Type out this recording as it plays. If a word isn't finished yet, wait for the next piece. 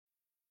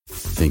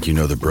Think you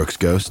know the Brooks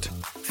Ghost?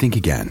 Think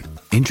again.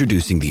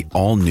 Introducing the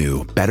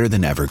all-new,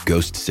 better-than-ever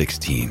Ghost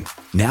 16.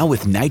 Now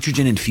with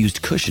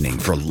nitrogen-infused cushioning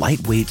for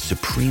lightweight,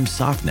 supreme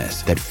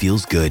softness that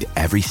feels good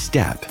every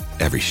step,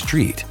 every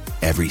street,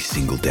 every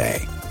single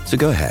day. So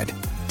go ahead,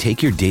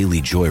 take your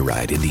daily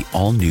joyride in the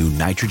all-new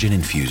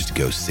nitrogen-infused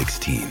Ghost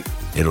 16.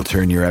 It'll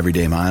turn your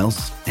everyday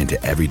miles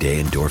into everyday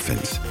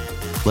endorphins.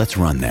 Let's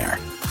run there.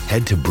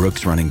 Head to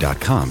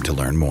brooksrunning.com to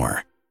learn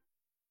more.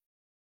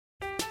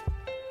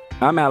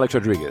 I'm Alex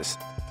Rodriguez.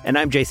 And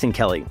I'm Jason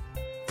Kelly.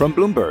 From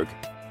Bloomberg,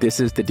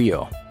 this is The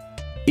Deal.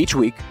 Each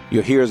week,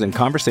 you'll hear us in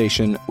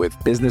conversation with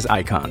business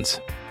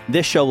icons.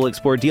 This show will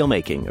explore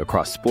deal-making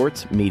across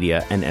sports,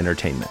 media, and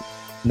entertainment.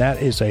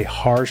 That is a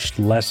harsh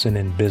lesson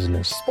in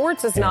business.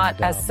 Sports is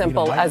not as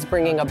simple as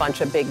bringing a bunch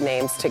of big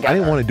names together. I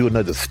didn't want to do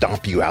another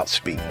stomp you out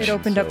speech. It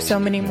opened up so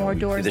many more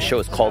doors. The show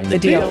is called The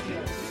Deal.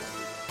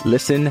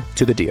 Listen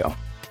to The Deal.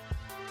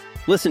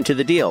 Listen to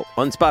The Deal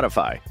on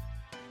Spotify.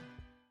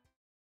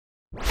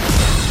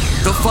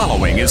 The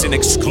following is an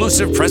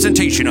exclusive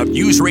presentation of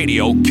News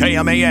Radio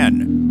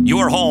KMAN,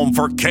 your home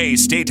for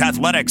K-State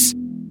athletics.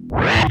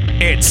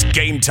 It's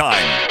game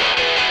time.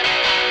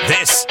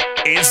 This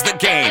is The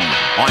Game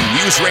on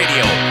News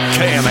Radio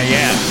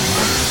KMAN.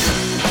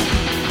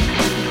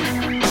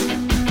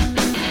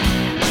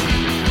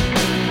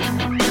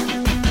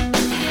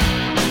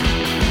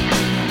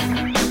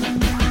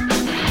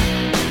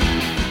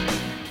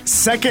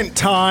 Second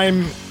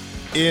time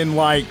in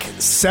like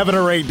 7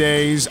 or 8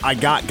 days, I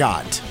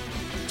got.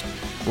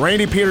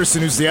 Randy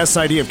Peterson, who's the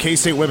SID of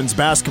K-State women's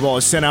basketball,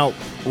 has sent out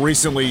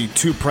recently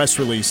 2 press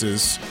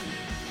releases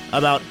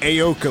about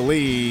Ayoka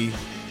Lee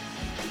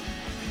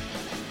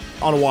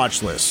on a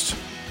watch list.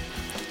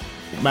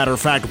 Matter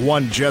of fact,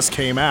 one just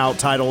came out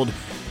titled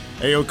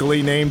Ayoka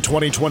Lee named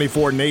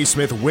 2024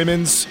 Naismith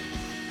Women's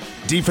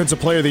Defensive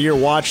Player of the Year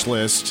watch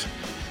list.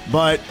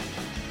 But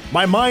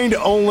my mind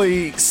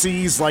only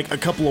sees like a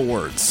couple of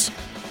words.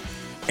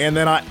 And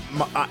then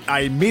I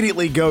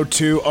immediately go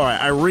to, all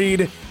right, I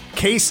read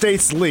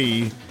K-State's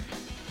Lee,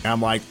 and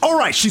I'm like, all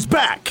right, she's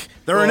back.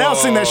 They're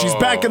announcing that she's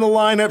back in the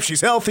lineup.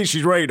 She's healthy.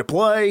 She's ready to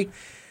play.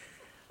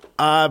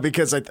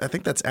 Because I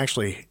think that's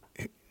actually,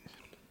 I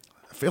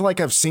feel like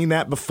I've seen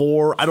that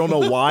before. I don't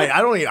know why.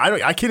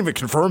 I can't even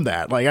confirm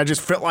that. Like, I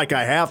just felt like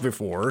I have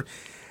before.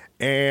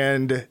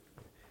 And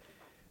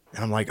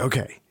I'm like,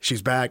 okay,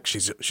 she's back.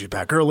 She's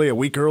back early, a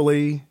week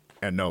early.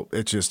 And no,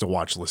 it's just a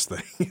watch list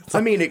thing.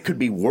 I mean, it could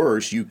be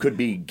worse. You could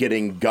be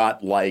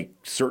got like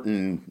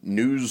certain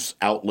news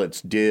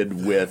outlets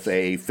did with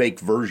a fake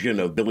version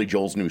of Billy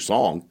Joel's new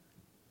song.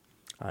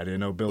 I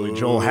didn't know Billy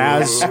Joel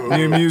has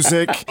new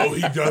music. Oh,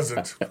 he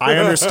doesn't. I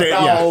understand.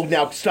 Yeah. Oh,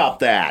 now stop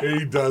that.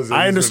 He doesn't.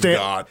 I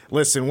understand.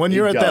 Listen, when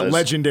you're at does. that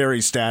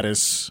legendary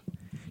status,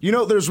 you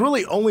know, there's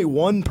really only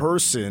one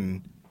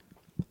person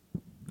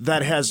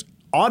that has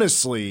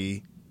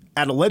honestly,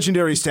 at a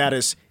legendary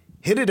status,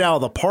 hit it out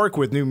of the park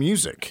with new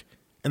music,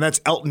 and that's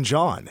Elton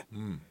John,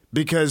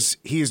 because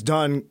he's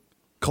done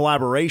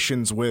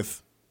collaborations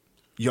with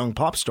young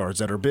pop stars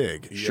that are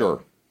big. Yeah.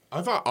 Sure.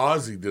 I thought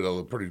Ozzy did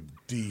a pretty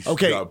decent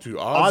job, too.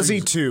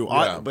 Ozzy too,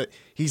 yeah. but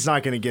he's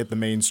not going to get the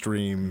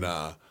mainstream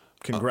Nah.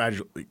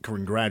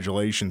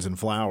 congratulations and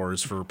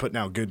flowers for putting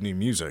out good new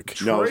music.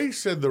 Trey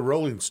said the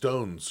Rolling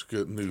Stones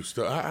get new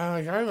stuff.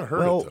 I haven't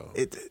heard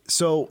it, though.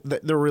 So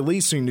they're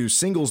releasing new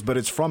singles, but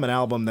it's from an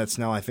album that's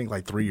now, I think,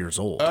 like 3 years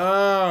old.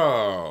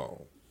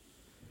 Oh.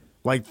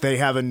 Like they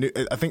have a new,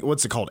 I think,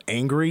 what's it called?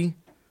 Angry,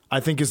 I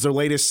think, is their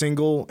latest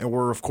single, and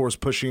we're, of course,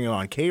 pushing it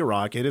on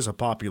K-Rock. It is a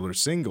popular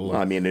single.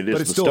 Well, I mean, it is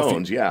but it's the still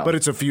Stones, yeah. But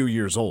it's a few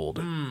years old.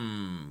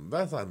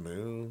 That's not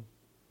new.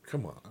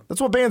 Come on.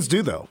 That's what bands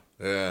do, though.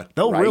 Yeah.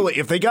 They'll really,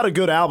 if they got a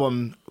good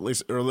album, or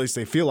at least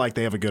they feel like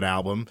they have a good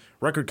album,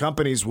 record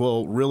companies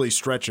will really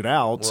stretch it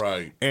out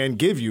and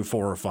give you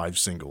 4 or 5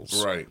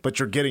 singles. Right. But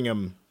you're getting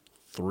them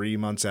 3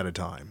 months at a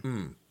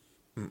time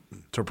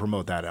to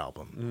promote that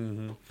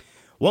album.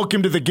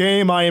 Welcome to The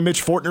Game. I am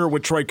Mitch Fortner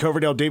with Troy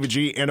Coverdale, David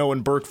G., and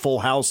Owen Burke.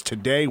 Full house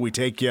today. We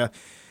take you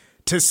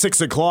to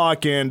 6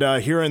 o'clock, and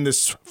here in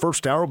this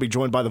first hour, we'll be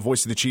joined by the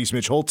voice of the Chiefs,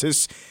 Mitch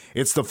Holthus.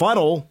 It's the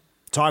final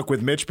talk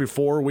with Mitch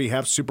before we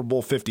have Super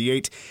Bowl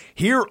 58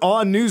 here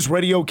on News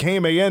Radio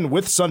KMAN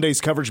with Sunday's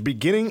coverage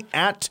beginning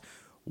at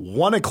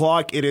 1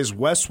 o'clock. It is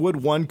Westwood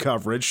One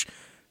coverage.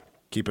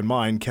 Keep in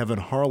mind, Kevin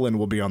Harlan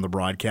will be on the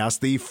broadcast,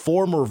 the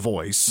former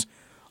voice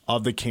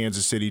of the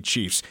Kansas City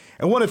Chiefs.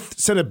 I want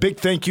to send a big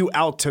thank you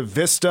out to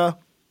Vista,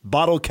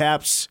 Bottle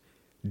Caps,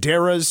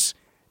 Dara's,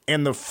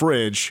 and The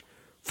Fridge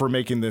for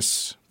making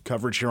this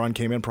coverage here on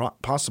KMAN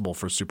possible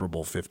for Super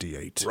Bowl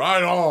 58.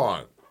 Right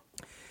on.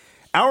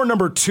 Hour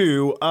number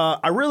 2,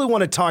 I really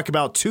want to talk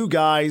about 2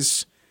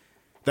 guys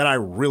that I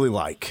really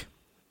like.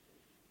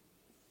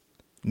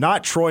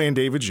 Not Troy and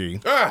David G.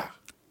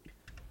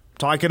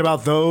 Talking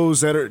about those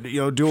that are,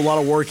 do a lot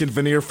of work in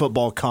Veneer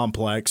Football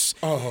Complex.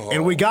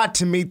 And we got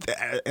to meet,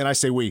 and I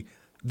say we,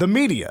 the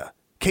media,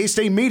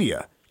 K-State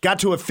media, got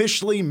to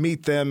officially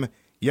meet them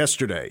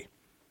yesterday.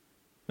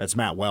 That's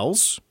Matt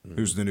Wells,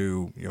 who's the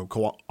new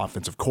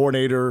offensive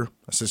coordinator,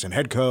 assistant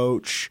head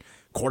coach,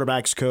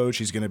 quarterback's coach.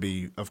 He's going to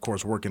be, of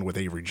course, working with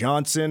Avery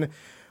Johnson.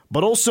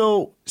 But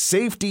also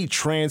safety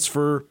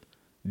transfer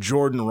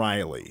Jordan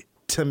Riley.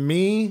 For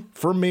me,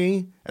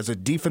 as a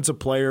defensive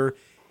player,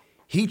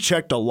 he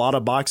checked a lot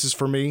of boxes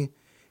for me.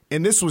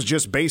 And this was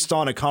just based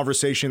on a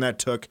conversation that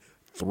took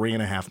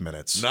 3.5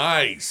 minutes.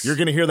 Nice. You're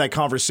going to hear that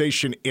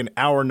conversation in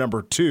hour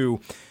number 2.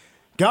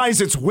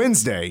 Guys, it's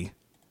Wednesday,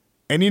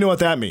 and you know what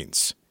that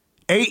means.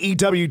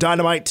 AEW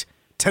Dynamite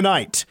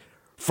tonight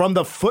from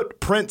the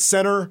Footprint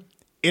Center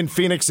in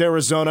Phoenix,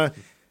 Arizona.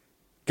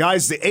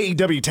 Guys, the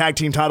AEW tag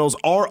team titles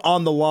are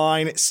on the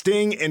line.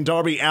 Sting and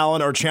Darby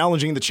Allin are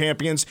challenging the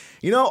champions.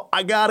 You know,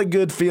 I got a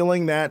good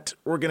feeling that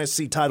we're going to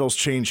see titles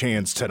change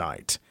hands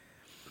tonight.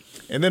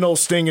 And then old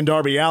Sting and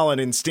Darby Allin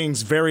in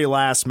Sting's very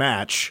last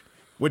match,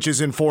 which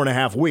is in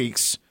 4.5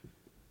 weeks,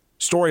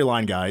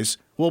 storyline guys,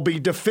 will be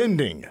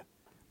defending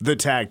the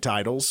tag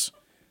titles,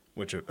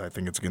 which I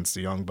think it's against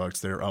the Young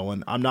Bucks there,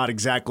 Owen. I'm not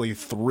exactly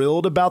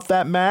thrilled about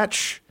that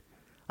match.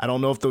 I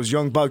don't know if those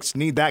Young Bucks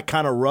need that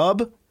kind of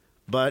rub,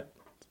 but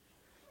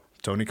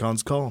Tony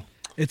Khan's call.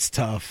 It's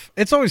tough.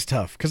 It's always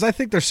tough because I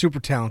think they're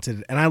super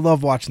talented, and I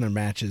love watching their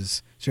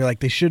matches. So you're like,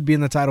 they should be in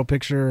the title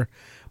picture,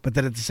 but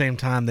then at the same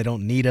time, they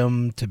don't need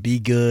them to be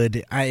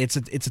good. It's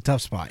a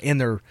tough spot.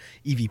 And they're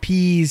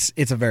EVPs.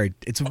 It's a very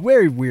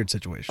weird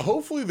situation.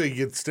 Hopefully they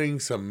get Sting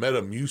some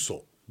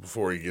Metamucil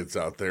before he gets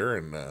out there,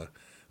 and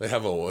they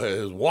have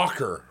his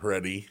walker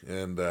ready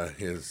and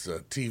his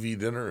TV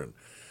dinner and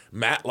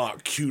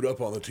Matlock queued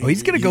up on the TV. Oh,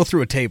 he's going to go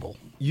through a table.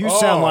 You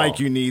sound like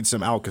you need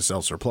some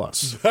Alka-Seltzer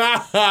Plus.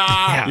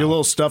 Yeah. You a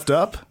little stuffed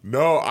up?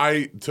 No,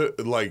 I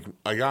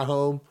got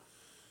home.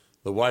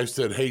 The wife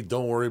said, "Hey,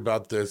 don't worry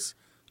about this.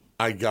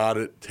 I got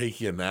it. Take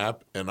you a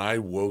nap." And I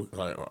woke.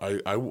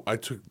 I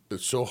took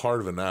so hard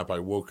of a nap. I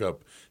woke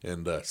up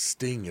and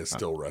Sting is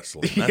still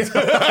wrestling. So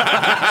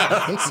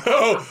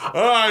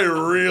I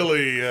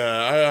really,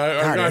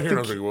 I got here and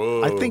I was like,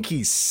 whoa. I think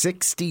he's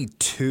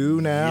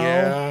 62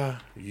 now.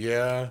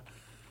 Yeah.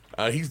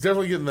 He's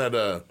definitely getting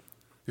that.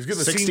 He's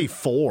getting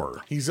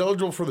 64. He's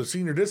eligible for the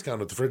senior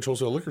discount at the French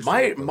Wholesale Liquor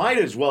Store. Might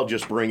as well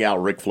just bring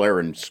out Ric Flair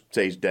and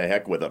say to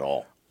heck with it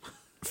all.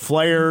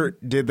 Flair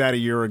did that a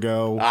year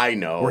ago. I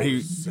know. Where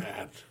he,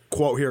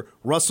 quote here,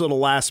 wrestled the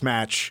last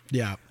match.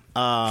 Yeah,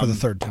 for the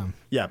third time.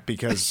 Yeah,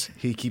 because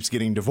he keeps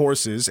getting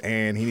divorces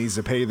and he needs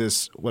to pay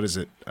this, what is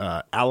it,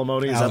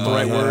 alimony? Is that the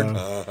right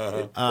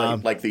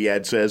word? Like the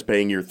ad says,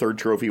 paying your third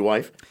trophy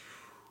wife?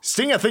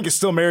 Sting, I think, is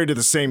still married to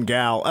the same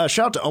gal.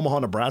 Shout out to Omaha,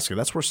 Nebraska.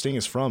 That's where Sting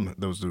is from,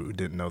 those who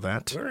didn't know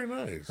that. Very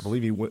nice. I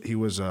believe he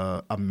was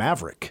a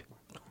Maverick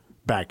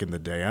back in the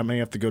day. I may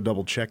have to go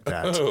double-check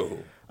that.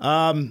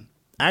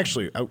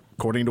 Actually,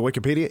 according to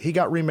Wikipedia, he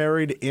got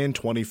remarried in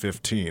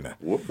 2015.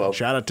 Whoop-up.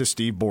 Shout out to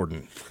Steve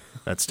Borden.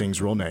 That's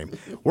Sting's real name.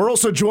 We're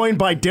also joined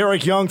by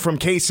Derek Young from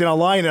K-State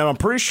Online, and I'm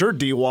pretty sure,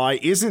 DY,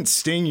 isn't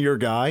Sting your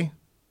guy?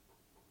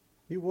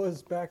 He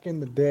was back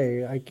in the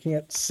day. I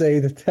can't say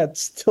that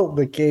that's still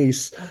the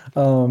case,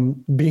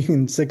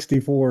 being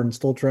 64 and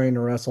still trying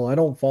to wrestle. I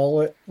don't follow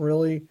it,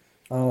 really,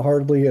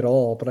 hardly at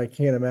all, but I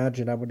can't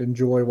imagine I would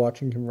enjoy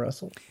watching him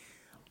wrestle.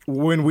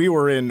 When we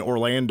were in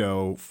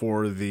Orlando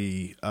for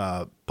the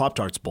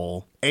Pop-Tarts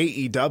Bowl,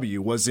 AEW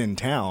was in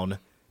town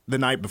the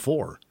night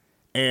before,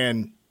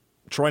 and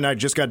Troy and I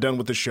just got done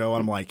with the show,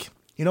 and I'm like,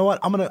 you know what?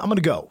 I'm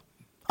gonna go.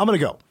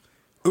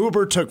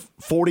 Uber took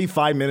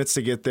 45 minutes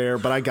to get there,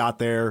 but I got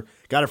there,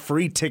 got a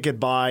free ticket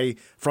buy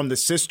from the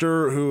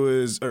sister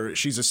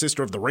she's a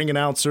sister of the ring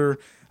announcer.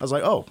 I was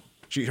like, oh,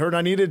 she heard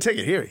I needed a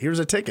ticket. Here's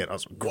a ticket. I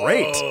was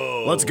great.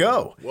 Whoa. Let's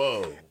go.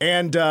 Whoa.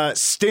 And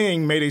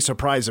Sting made a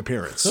surprise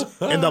appearance.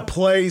 And the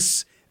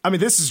place, I mean,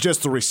 this is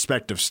just the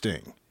respect of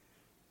Sting.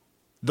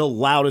 The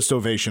loudest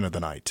ovation of the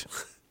night.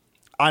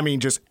 I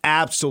mean, just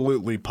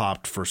absolutely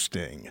popped for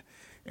Sting.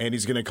 And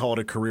he's going to call it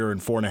a career in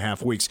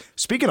 4.5 weeks.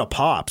 Speaking of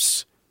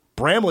pops,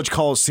 Bramlage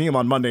Coliseum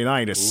on Monday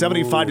night, a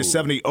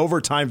 75-70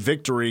 overtime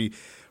victory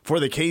for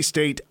the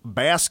K-State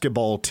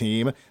basketball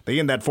team. They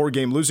end that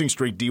 4-game losing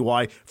streak,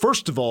 DY.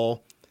 First of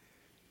all,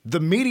 the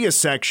media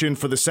section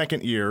for the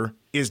second year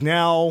is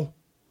now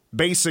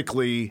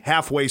basically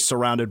halfway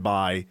surrounded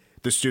by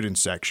the student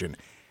section.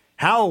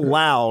 How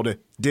loud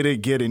did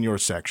it get in your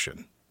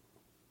section?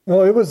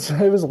 Well, it was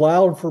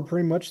loud for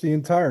pretty much the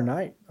entire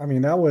night. I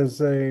mean, that was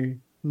the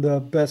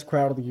best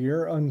crowd of the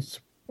year,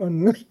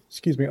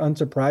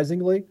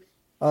 unsurprisingly.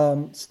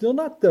 Still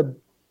not I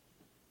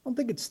don't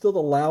think it's still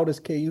the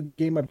loudest KU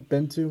game I've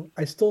been to.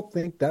 I still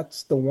think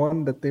that's the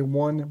one that they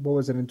won, what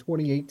was it, in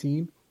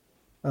 2018?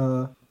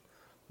 The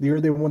year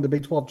they won the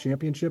Big 12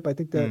 championship. I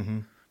think that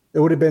it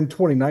would have been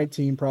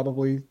 2019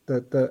 probably,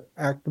 the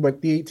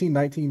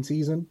 18-19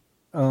 season,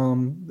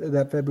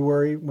 that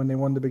February when they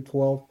won the Big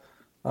 12.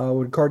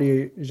 When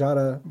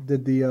Cartier-Jada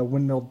did the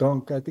windmill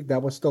dunk, I think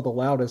that was still the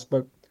loudest.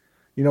 But,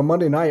 you know,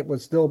 Monday night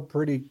was still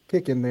pretty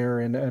kicking there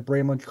at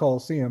Bramlage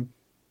Coliseum.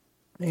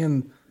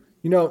 And,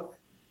 you know,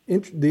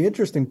 the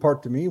interesting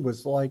part to me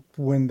was like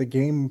when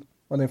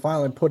they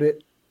finally put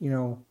it, you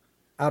know,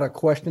 out of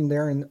question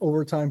there in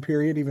overtime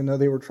period, even though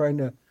they were trying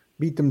to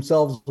beat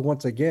themselves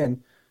once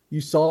again.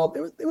 you saw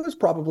it was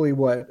probably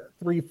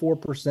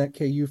 3-4%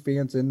 KU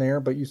fans in there,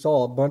 but you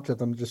saw a bunch of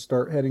them just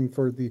start heading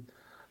for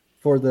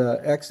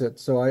the exit.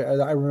 So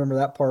I remember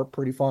that part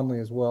pretty fondly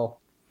as well.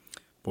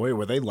 Boy,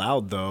 were they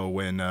loud though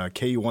when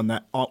KU went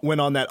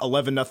on that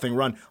 11-0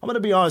 run. I'm going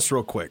to be honest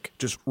real quick,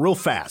 just real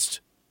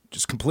fast,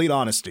 just complete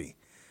honesty.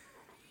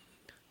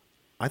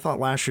 I thought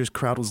last year's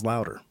crowd was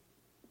louder.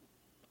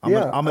 I'm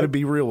going to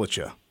be real with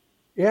you.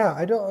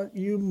 Yeah,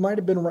 you might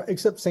have been right,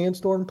 except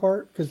Sandstorm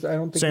part, because I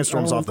don't think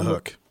Sandstorm's off the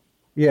hook.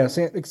 Yeah,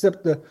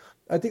 except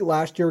I think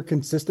last year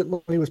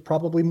consistently was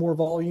probably more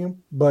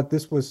volume, but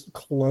this was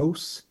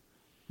close.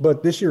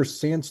 But this year's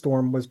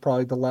Sandstorm was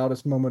probably the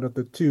loudest moment of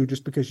the two,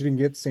 just because you didn't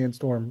get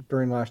Sandstorm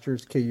during last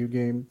year's KU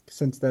game,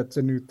 since that's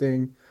a new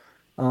thing.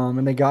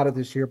 And they got it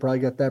this year, probably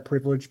got that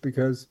privilege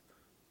because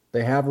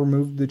they have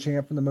removed the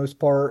chant for the most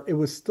part. It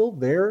was still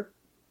there,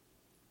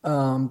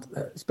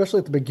 especially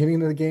at the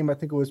beginning of the game. I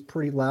think it was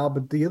pretty loud.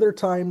 But the other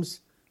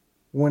times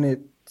when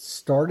it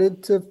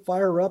started to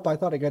fire up, I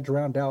thought it got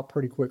drowned out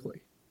pretty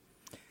quickly.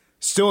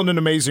 Still an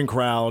amazing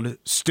crowd.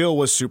 Still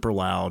was super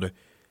loud.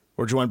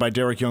 We're joined by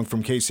Derek Young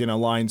from KCN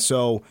Online.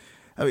 So,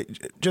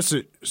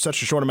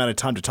 such a short amount of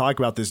time to talk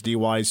about this,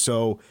 DY.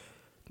 So,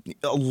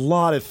 a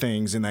lot of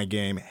things in that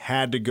game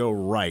had to go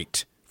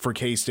right for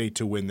K-State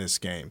to win this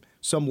game.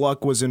 Some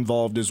luck was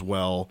involved as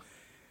well.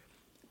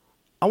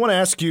 I want to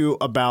ask you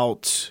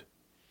about,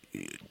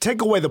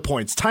 take away the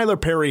points. Tyler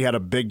Perry had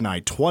a big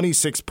night,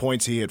 26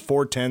 points. He hit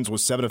 4 10s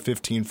with 7 of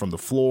 15 from the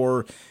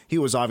floor. He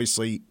was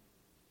obviously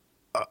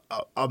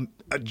a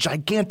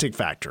gigantic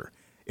factor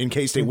in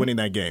K-State winning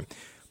that game.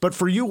 But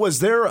for you, was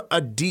there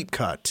a deep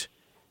cut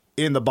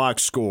in the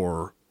box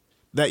score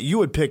that you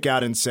would pick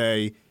out and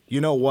say, you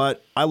know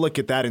what, I look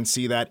at that and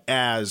see that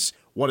as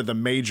one of the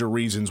major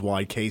reasons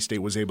why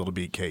K-State was able to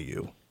beat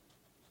KU?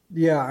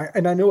 Yeah,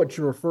 and I know what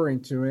you're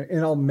referring to,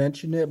 and I'll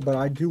mention it, but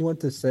I do want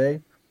to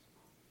say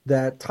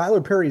that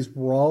Tyler Perry's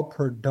raw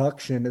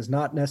production is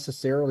not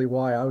necessarily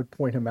why I would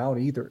point him out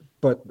either.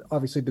 But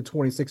obviously the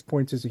 26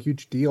 points is a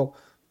huge deal.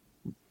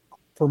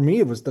 For me,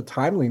 it was the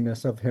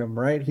timeliness of him,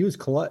 right? He was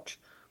clutch.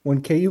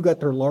 When KU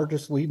got their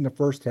largest lead in the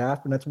first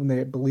half, and that's when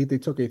they believe they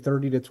took a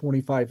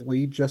 30-25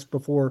 lead just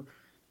before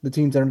the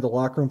teams entered the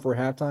locker room for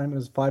halftime. It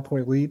was a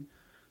 5-point lead.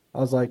 I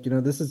was like, it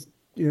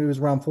was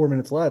around 4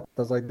 minutes left.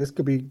 I was like, this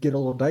could get a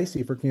little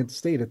dicey for Kansas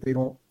State if they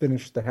don't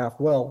finish the half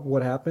well.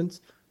 What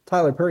happens?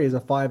 Tyler Perry has a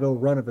 5-0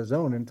 run of his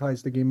own and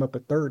ties the game up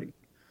at 30.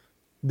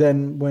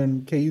 Then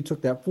when KU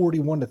took that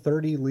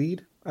 41-30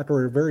 lead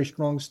after a very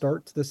strong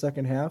start to the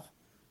second half,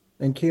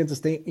 and Kansas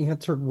State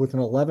answered with an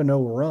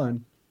 11-0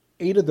 run,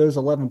 8 of those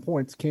 11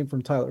 points came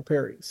from Tyler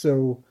Perry.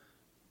 So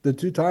the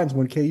two times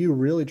when KU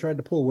really tried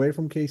to pull away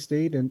from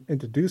K-State and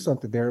to do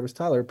something there, it was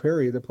Tyler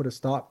Perry that put a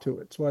stop to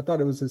it. So I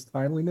thought it was his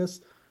timeliness.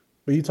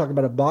 But you talk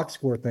about a box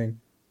score thing,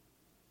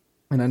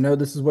 and I know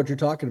this is what you're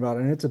talking about,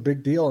 and it's a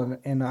big deal,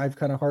 and I've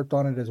kind of harped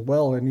on it as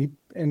well.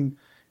 And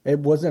it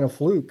wasn't a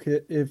fluke.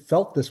 It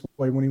felt this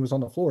way when he was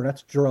on the floor, and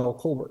that's Jarrell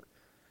Colbert.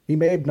 He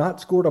may have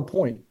not scored a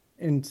point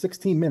in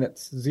 16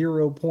 minutes,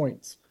 0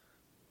 points.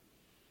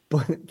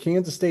 But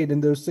Kansas State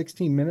in those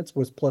 16 minutes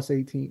was plus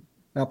 18.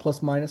 Now,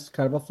 plus minus,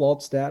 kind of a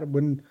flawed stat. I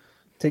wouldn't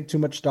take too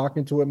much stock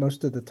into it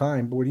most of the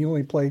time. But when you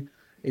only play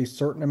a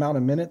certain amount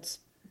of minutes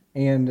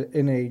and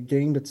in a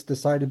game that's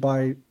decided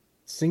by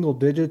single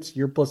digits,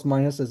 your plus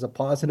minus is a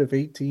positive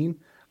 18,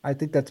 I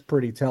think that's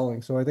pretty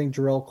telling. So I think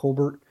Jarrell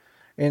Colbert,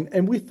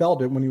 and we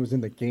felt it when he was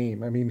in the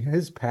game. I mean,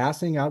 his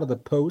passing out of the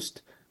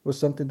post was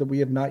something that we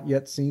have not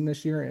yet seen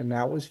this year, and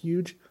that was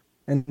huge.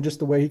 And just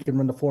the way he can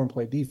run the floor and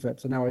play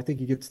defense. And now I think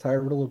he gets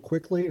tired a little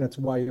quickly, and that's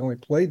why he only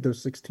played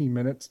those 16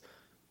 minutes.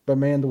 But,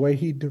 man, the way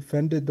he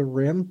defended the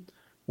rim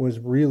was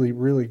really,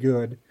 really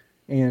good.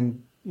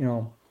 And,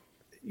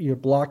 you're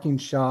blocking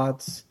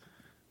shots,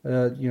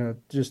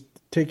 just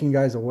taking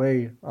guys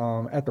away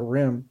at the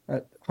rim.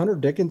 Hunter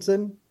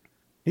Dickinson,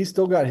 he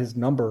still got his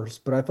numbers,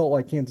 but I felt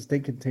like Kansas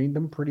State contained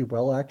him pretty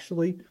well,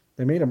 actually.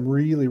 They made him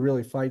really,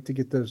 really fight to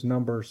get those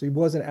numbers. He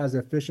wasn't as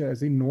efficient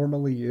as he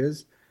normally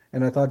is.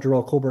 And I thought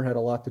Jarrell Colbert had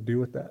a lot to do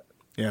with that.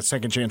 Yeah,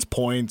 second chance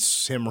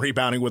points, him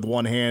rebounding with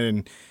one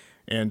hand,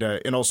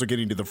 and also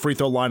getting to the free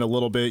throw line a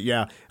little bit.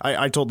 Yeah,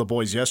 I told the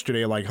boys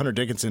yesterday, like, Hunter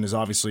Dickinson is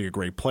obviously a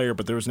great player,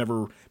 but there was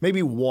never,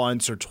 maybe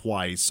once or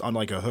twice on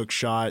like a hook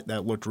shot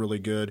that looked really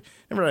good.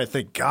 Never did I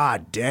think,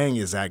 God dang,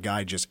 is that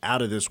guy just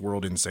out of this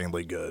world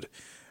insanely good.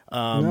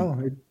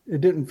 No,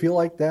 it didn't feel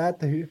like that.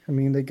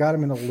 They got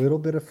him in a little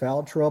bit of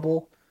foul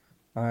trouble.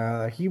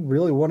 He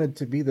really wanted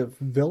to be the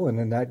villain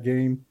in that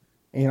game.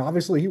 And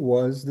obviously he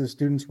was. The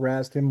students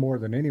razzed him more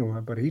than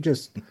anyone, but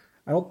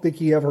I don't think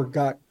he ever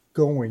got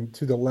going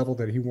to the level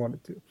that he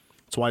wanted to.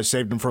 That's why I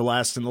saved him for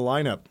last in the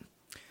lineup.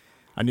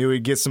 I knew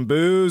he'd get some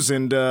boos,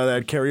 and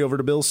that'd carry over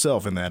to Bill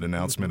Self in that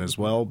announcement as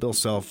well. Bill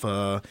Self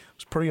was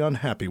pretty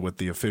unhappy with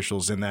the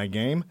officials in that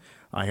game.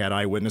 I had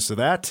eyewitness of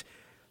that.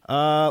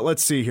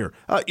 Let's see here.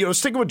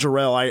 Sticking with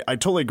Jarrell, I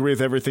totally agree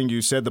with everything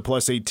you said. The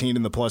plus 18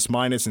 and the plus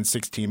minus in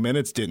 16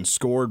 minutes, didn't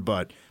score,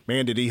 but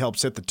man, did he help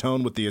set the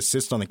tone with the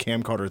assist on the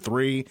Cam Carter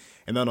 3.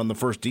 And then on the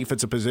first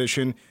defensive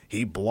position,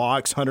 he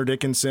blocks Hunter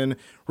Dickinson.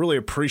 Really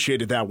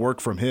appreciated that work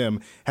from him.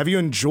 Have you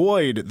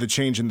enjoyed the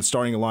change in the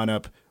starting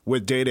lineup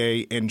with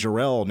Day-Day and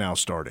Jarrell now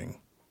starting?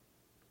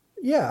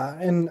 Yeah,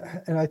 and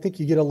I think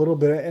you get a little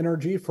bit of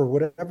energy for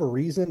whatever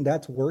reason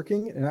that's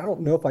working. And I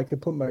don't know if I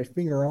could put my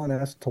finger on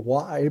as to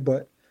why,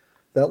 but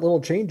that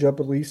little changeup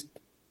at least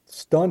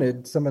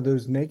stunted some of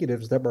those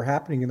negatives that were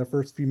happening in the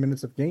first few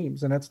minutes of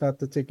games. And that's not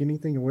to take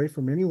anything away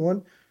from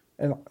anyone.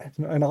 And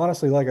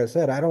honestly, like I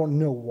said, I don't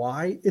know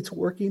why it's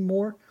working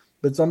more,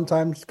 but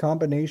sometimes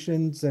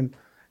combinations and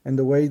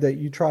the way that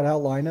you trot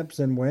out lineups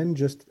and win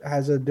just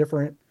has a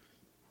different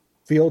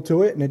feel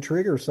to it, and it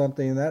triggers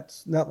something. And that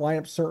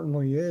lineup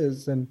certainly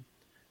is. And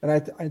I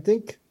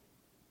think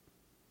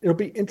it'll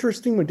be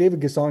interesting when David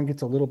Gasson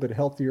gets a little bit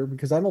healthier,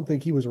 because I don't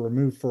think he was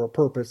removed for a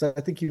purpose. I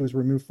think he was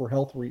removed for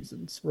health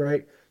reasons,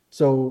 right?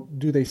 So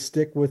do they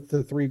stick with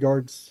the 3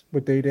 guards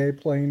with Day-Day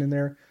playing in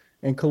there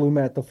and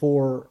Kaluma at the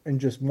 4 and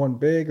just one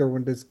big, or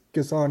when does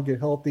Gasson get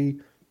healthy,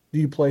 do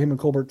you play him and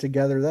Colbert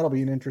together? That'll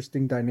be an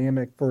interesting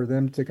dynamic for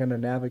them to kind of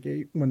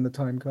navigate when the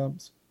time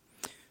comes.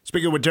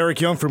 Speaking with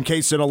Derek Young from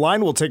K-State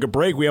Online, we'll take a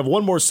break. We have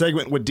one more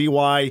segment with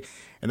DY,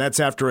 and that's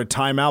after a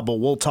timeout, but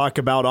we'll talk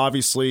about,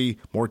 obviously,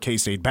 more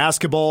K-State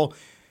basketball.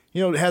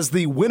 Has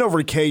the win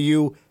over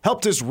KU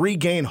helped us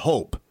regain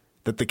hope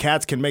that the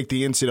Cats can make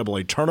the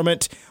NCAA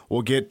tournament?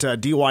 We'll get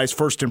DY's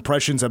first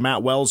impressions of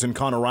Matt Wells and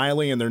Connor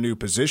Riley in their new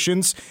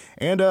positions.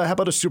 And how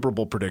about a Super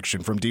Bowl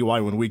prediction from DY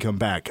when we come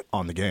back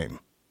on The Game?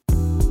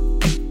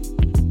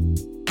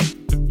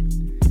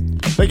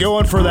 Thank you,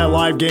 Owen, for that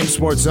live game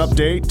sports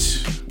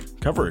update.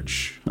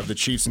 Coverage of the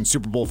Chiefs in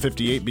Super Bowl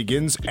 58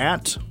 begins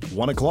at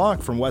 1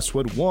 o'clock from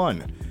Westwood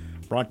 1.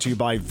 Brought to you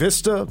by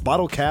Vista,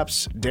 Bottle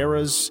Caps,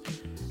 Dara's,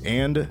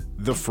 and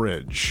The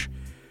Fridge.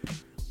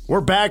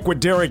 We're back with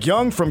Derek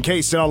Young from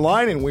K-State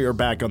Online, and we are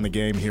back on The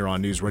Game here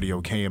on News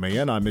Radio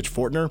KMAN. I'm Mitch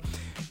Fortner.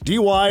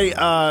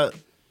 DY,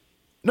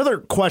 another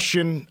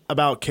question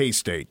about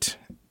K-State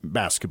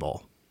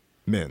basketball,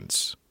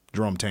 men's,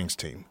 Jerome Tang's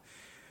team.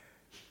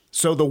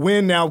 So the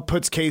win now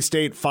puts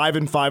K-State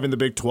 5-5 in the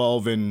Big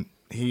 12, and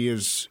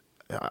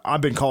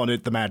I've been calling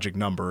it the magic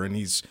number, and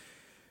he's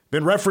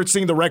been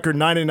referencing the record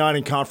 9-9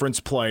 in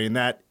conference play, and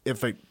that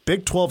if a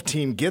Big 12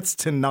 team gets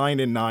to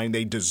 9-9,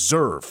 they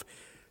deserve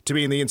to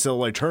be in the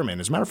NCAA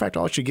tournament. As a matter of fact,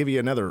 I'll actually give you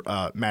another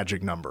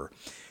magic number.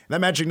 And that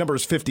magic number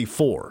is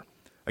 54.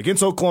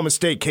 Against Oklahoma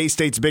State,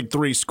 K-State's Big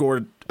 3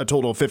 scored a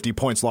total of 50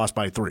 points, lost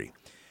by 3.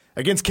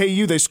 Against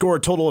KU, they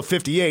scored a total of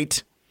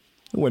 58,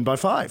 win by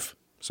 5.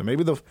 So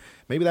maybe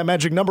that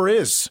magic number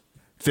is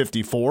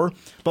 54.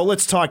 But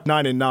let's talk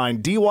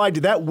 9-9. DY,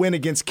 did that win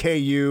against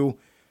KU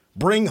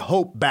bring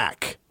hope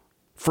back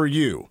for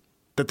you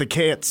that the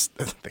Cats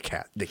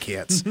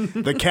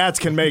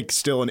can make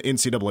still an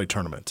NCAA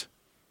tournament?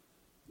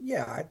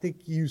 Yeah, I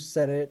think you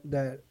said it,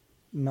 that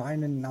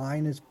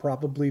 9-9 is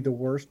probably the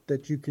worst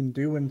that you can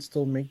do and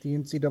still make the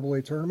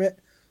NCAA tournament.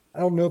 I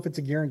don't know if it's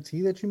a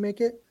guarantee that you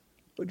make it,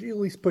 but you at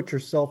least put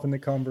yourself in the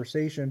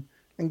conversation.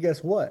 And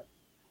guess what?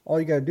 All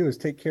you got to do is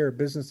take care of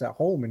business at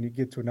home and you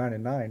get to a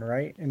 9-9,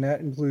 right? And that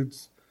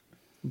includes,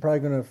 I'm probably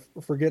going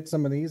to forget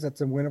some of these.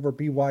 That's a win over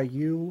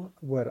BYU,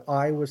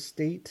 Iowa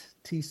State,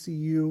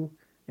 TCU,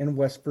 and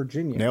West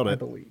Virginia. Nailed it. I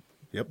believe.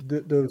 Yep.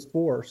 Those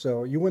 4.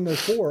 So you win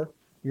those 4,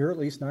 you're at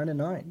least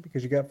 9-9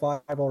 because you got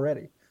 5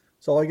 already.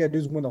 So all you got to do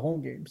is win the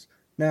home games.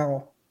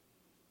 Now,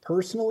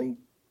 personally,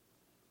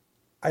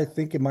 I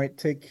think it might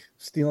take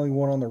stealing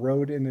one on the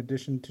road in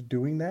addition to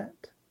doing that.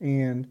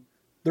 And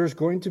there's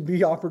going to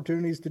be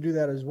opportunities to do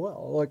that as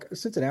well. Like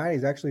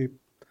Cincinnati's actually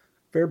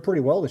fared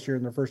pretty well this year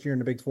in their first year in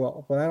the Big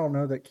 12, but I don't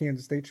know that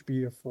Kansas State should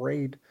be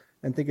afraid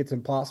and think it's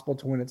impossible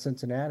to win at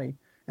Cincinnati.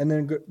 And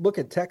then look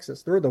at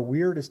Texas. They're the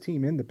weirdest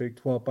team in the Big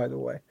 12, by the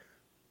way.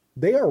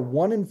 They are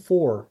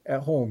 1-4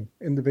 at home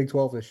in the Big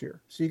 12 this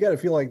year. So you got to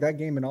feel like that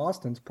game in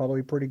Austin's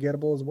probably pretty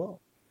gettable as well.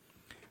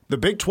 The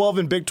Big 12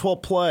 and Big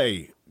 12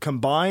 play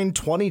combined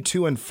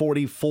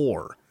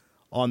 22-44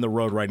 on the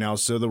road right now.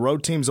 So the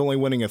road team's only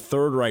winning a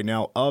third right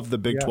now of the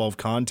Big 12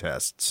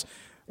 contests.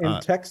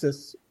 And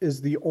Texas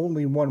is the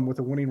only one with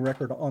a winning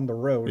record on the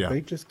road. Yeah.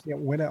 They just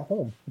can't win at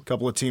home. A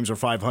couple of teams are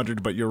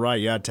 500, but you're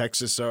right. Yeah,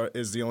 Texas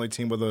is the only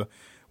team with a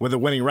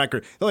winning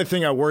record. The only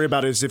thing I worry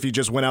about is if you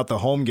just win out the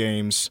home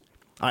games.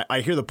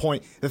 I hear the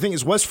point. The thing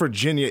is, West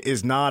Virginia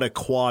is not a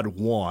quad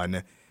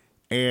 1,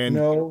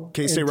 and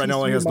K-State right now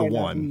only has the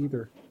 1.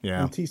 Either.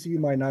 Yeah, and TCU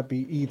might not be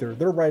either.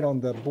 They're right on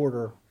the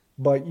border,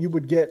 but you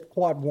would get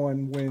quad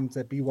 1 wins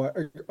at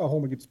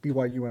home against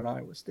BYU and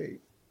Iowa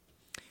State.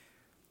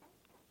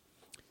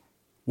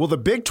 Will the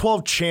Big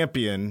 12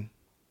 champion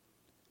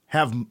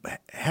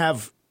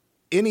have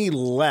any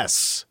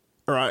less?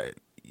 Or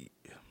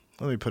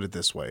let me put it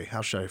this way.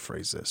 How should I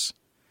phrase this?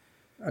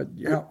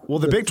 Well,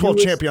 the Big 12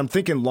 champion, I'm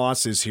thinking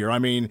losses here. I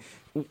mean,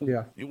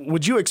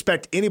 would you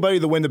expect anybody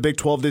to win the Big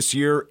 12 this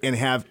year and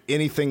have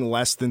anything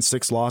less than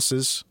 6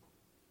 losses?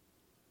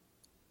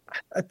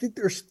 I think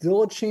there's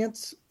still a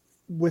chance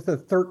with a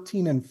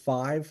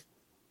 13-5,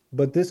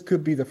 but this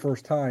could be the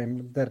first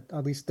time that,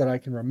 at least that I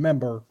can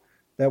remember,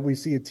 that we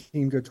see a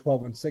team go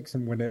 12-6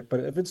 and win it.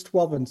 But if it's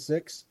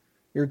 12-6,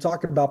 you're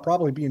talking about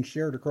probably being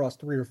shared across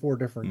 3 or 4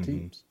 different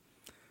teams.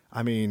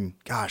 I mean,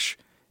 gosh,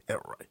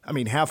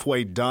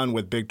 halfway done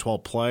with Big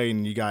 12 play,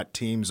 and you got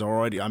teams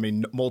already. I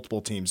mean,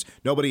 multiple teams.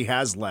 Nobody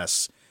has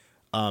less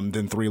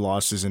than 3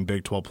 losses in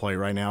Big 12 play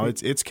right now.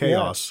 It's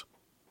chaos.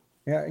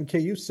 Yeah, and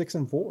KU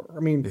 6-4. I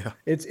mean,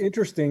 It's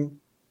interesting.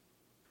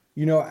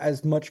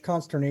 As much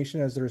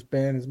consternation as there's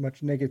been, as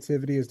much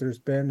negativity as there's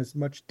been, as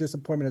much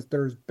disappointment as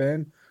there's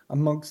been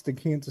amongst the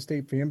Kansas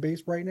State fan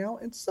base right now,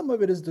 and some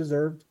of it is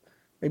deserved.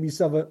 Maybe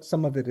some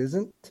of it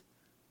isn't.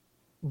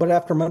 But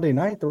after Monday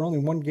night, they're only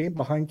 1 game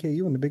behind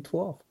KU in the Big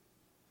 12.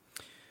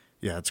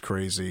 Yeah, it's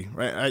crazy.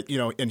 Right?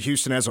 And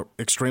Houston has an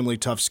extremely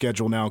tough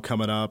schedule now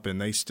coming up, and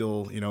they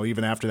still,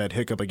 even after that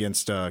hiccup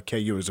against KU,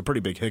 it was a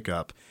pretty big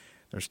hiccup.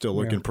 They're still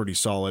looking pretty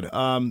solid.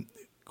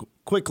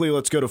 Quickly,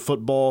 let's go to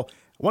football.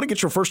 I want to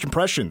get your first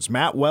impressions.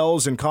 Matt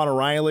Wells and Connor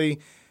Riley.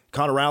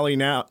 Connor Riley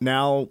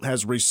now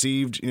has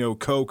received,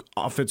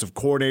 co-offensive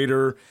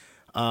coordinator,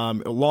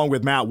 along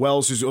with Matt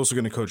Wells, who's also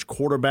going to coach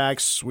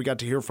quarterbacks. We got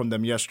to hear from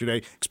them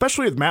yesterday,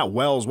 especially with Matt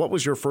Wells. What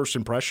was your first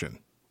impression?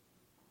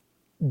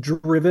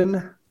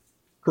 Driven,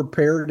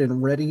 prepared,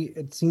 and ready.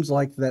 It seems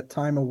like that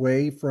time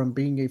away from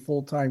being a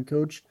full-time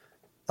coach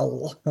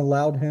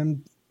allowed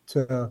him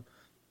to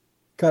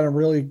kind of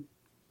really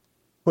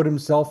put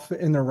himself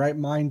in the right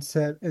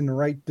mindset, in the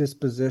right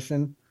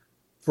disposition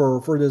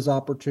for this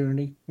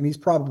opportunity. And he's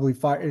probably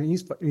fired, and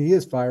he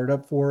is fired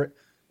up for it.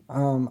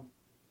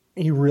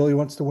 He really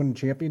wants to win a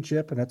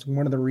championship, and that's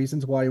one of the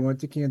reasons why he went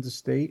to Kansas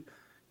State.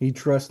 He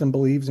trusts and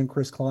believes in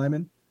Chris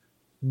Kleiman.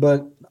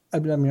 But, I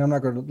mean, I'm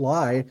not going to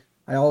lie.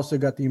 I also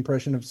got the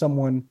impression of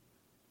someone,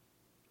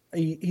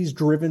 he's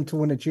driven to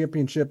win a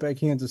championship at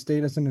Kansas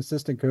State as an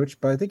assistant coach,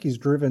 but I think he's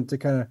driven to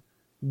kind of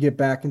get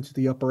back into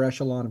the upper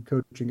echelon of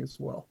coaching as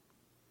well.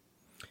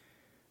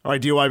 All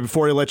right, DY,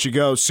 before I let you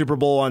go, Super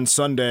Bowl on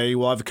Sunday.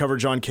 We'll have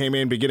coverage on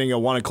K-Man beginning at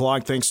 1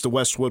 o'clock, thanks to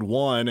Westwood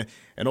One,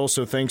 and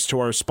also thanks to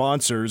our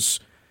sponsors,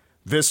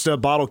 Vista,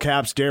 Bottle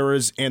Caps,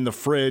 Darrah's, and The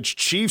Fridge.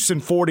 Chiefs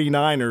and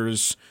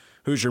 49ers,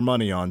 who's your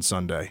money on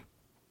Sunday?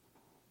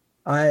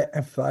 I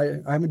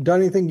haven't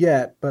done anything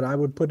yet, but I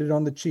would put it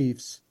on the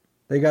Chiefs.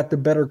 They got the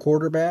better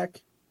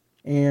quarterback,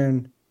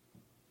 and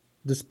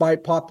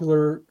despite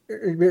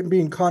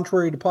being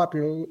contrary to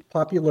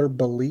popular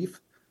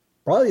belief,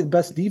 probably the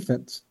best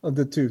defense of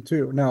the two,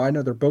 too. Now, I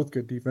know they're both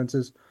good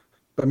defenses,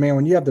 but, man,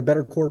 when you have the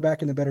better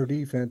quarterback and the better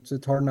defense,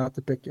 it's hard not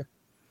to pick you.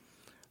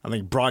 I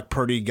think Brock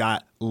Purdy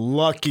got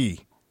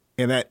lucky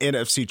in that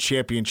NFC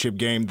Championship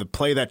game. The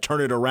play that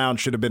turned it around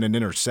should have been an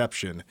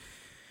interception.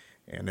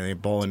 And then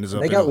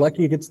they got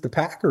lucky against the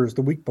Packers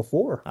the week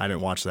before. I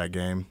didn't watch that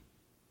game.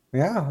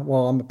 Yeah,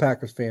 well, I'm a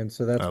Packers fan,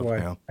 so that's why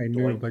I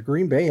knew. Doink. But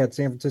Green Bay had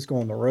San Francisco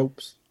on the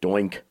ropes.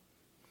 Doink.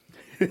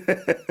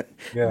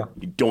 Yeah.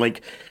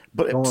 Doink.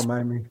 But don't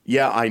remind me.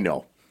 Yeah, I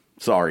know.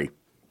 Sorry.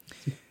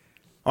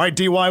 All right,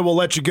 DY, we'll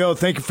let you go.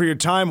 Thank you for your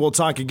time. We'll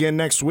talk again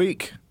next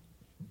week.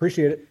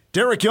 Appreciate it.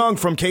 Derek Young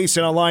from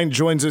KSN Online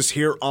joins us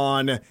here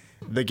on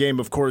The Game.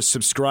 Of course,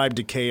 subscribe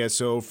to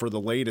KSO for the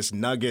latest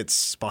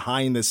nuggets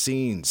behind the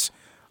scenes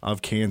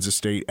of Kansas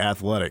State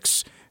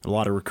athletics. A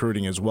lot of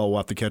recruiting as well. We'll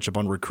have to catch up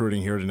on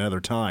recruiting here at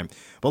another time.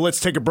 But let's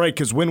take a break,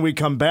 because when we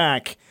come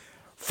back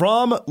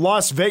from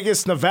Las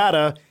Vegas,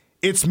 Nevada,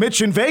 it's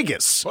Mitch in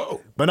Vegas. Whoa.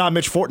 But not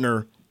Mitch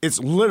Fortner. It's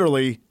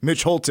literally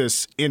Mitch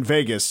Holthus in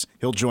Vegas.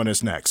 He'll join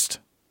us next.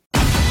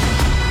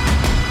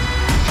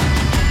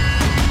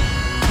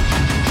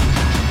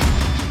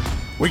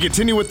 We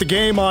continue with the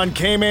game on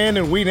K-Man,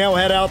 and we now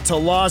head out to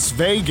Las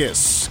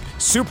Vegas.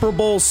 Super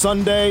Bowl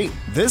Sunday,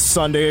 this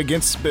Sunday,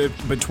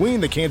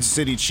 between the Kansas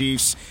City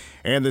Chiefs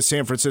and the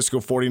San Francisco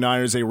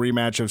 49ers, a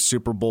rematch of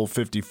Super Bowl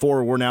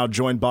 54. We're now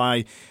joined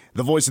by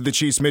the voice of the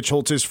Chiefs, Mitch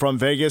Holthus from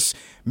Vegas.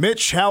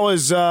 Mitch, how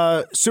has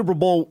Super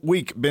Bowl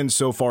week been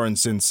so far in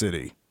Sin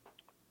City?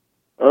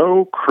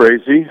 Oh,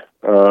 crazy.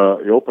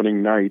 The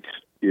opening night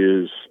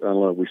is, I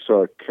don't know, we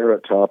saw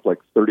Carrot Top like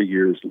 30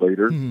 years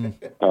later.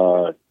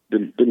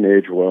 Didn't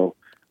age well.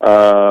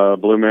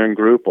 Blue Man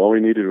Group, all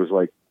we needed was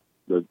like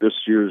this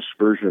year's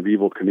version of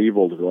Evel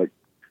Knievel to like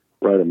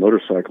ride a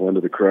motorcycle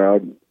into the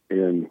crowd,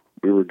 and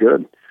we were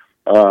good.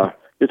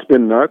 It's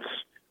been nuts.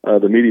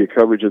 The media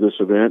coverage of this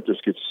event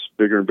just gets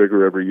bigger and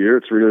bigger every year.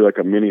 It's really like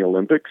a mini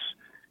Olympics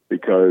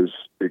because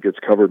it gets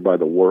covered by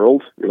the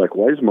world. You're like,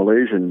 why is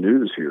Malaysian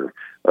news here?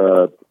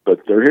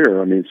 But they're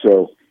here. I mean,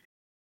 so.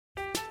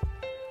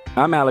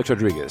 I'm Alex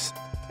Rodriguez.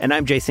 And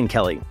I'm Jason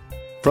Kelly.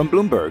 From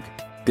Bloomberg,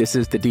 this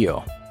is The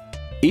Deal.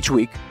 Each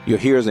week, you'll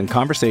hear us in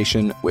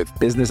conversation with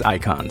business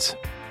icons.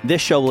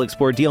 This show will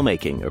explore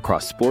deal-making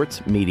across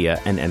sports,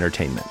 media, and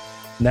entertainment.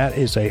 That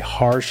is a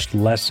harsh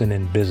lesson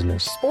in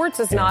business. Sports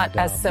is not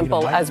as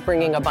simple as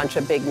bringing a bunch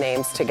of big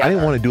names together. I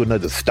didn't want to do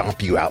another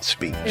stomp you out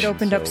speech. It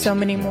opened up so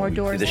many more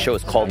doors. The show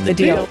is called The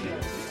Deal.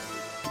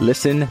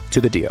 Listen to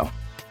The Deal.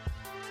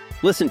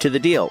 Listen to The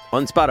Deal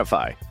on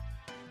Spotify.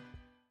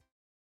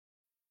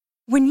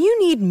 When you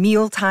need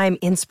mealtime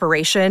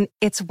inspiration,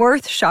 it's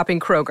worth shopping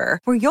Kroger,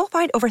 where you'll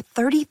find over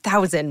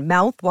 30,000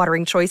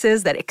 mouth-watering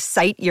choices that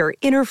excite your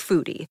inner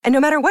foodie. And no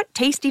matter what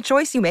tasty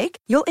choice you make,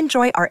 you'll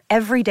enjoy our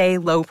everyday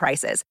low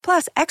prices,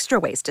 plus extra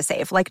ways to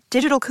save, like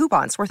digital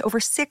coupons worth over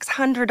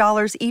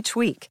 $600 each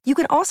week. You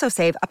can also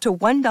save up to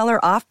 $1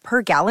 off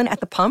per gallon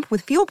at the pump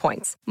with fuel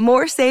points.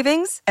 More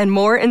savings and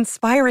more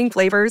inspiring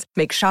flavors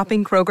make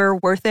shopping Kroger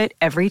worth it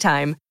every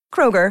time.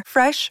 Kroger,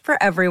 fresh for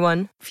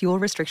everyone. Fuel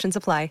restrictions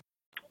apply.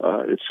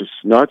 It's just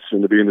nuts,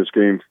 and to be in this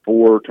game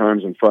 4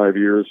 times in 5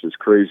 years is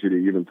crazy to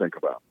even think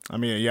about. I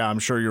mean, yeah, I'm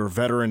sure you're a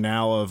veteran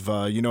now of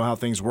you know how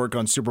things work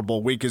on Super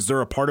Bowl week. Is there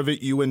a part of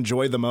it you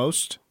enjoy the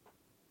most?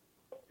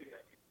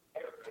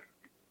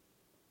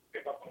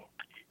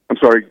 I'm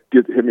sorry,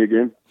 hit me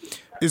again.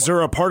 Is there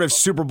a part of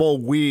Super Bowl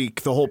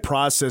week, the whole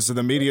process of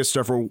the media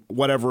stuff or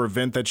whatever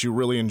event that you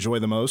really enjoy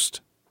the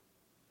most?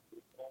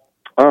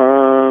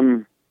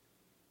 That's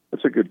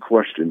a good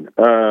question.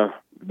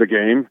 The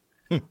game.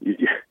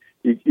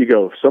 You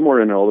go somewhere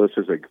in all this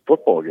is a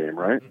football game,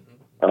 right?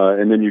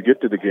 And then you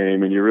get to the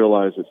game and you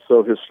realize it's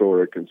so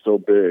historic and so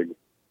big.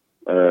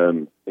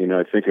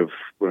 I think of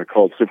when I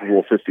called Super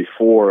Bowl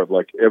 54, of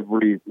like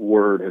every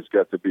word has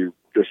got to be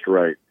just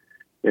right.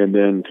 And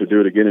then to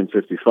do it again in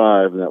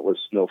 55, that was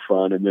no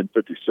fun. And then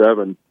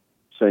 57,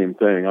 same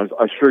thing.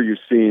 I'm sure you've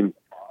seen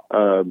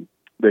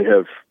they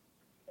have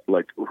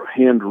like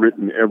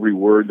handwritten every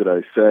word that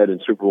I said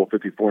in Super Bowl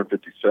 54 and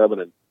 57,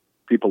 and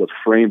people have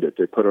framed it.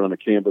 They put it on a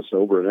canvas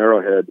over an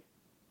arrowhead.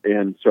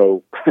 And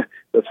so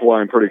that's why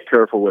I'm pretty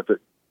careful with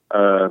it.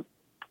 And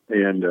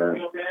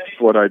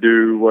what I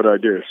do.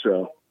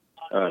 So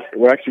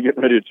we're actually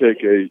getting ready to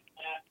take a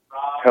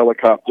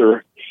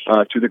helicopter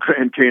to the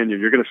Grand Canyon.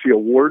 You're going to see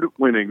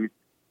award-winning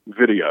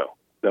video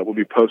that will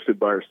be posted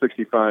by our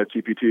 65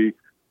 TPT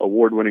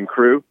award-winning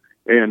crew.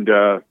 And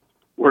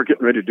we're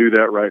getting ready to do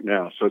that right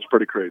now. So it's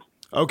pretty crazy.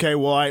 Okay,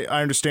 well, I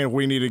understand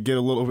we need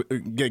to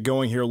get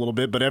going here a little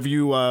bit, but have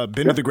you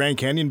been to the Grand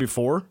Canyon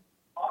before?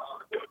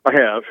 I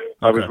have.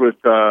 Okay.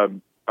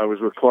 I was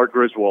with Clark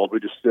Griswold.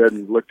 We just stood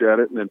and looked at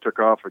it and then took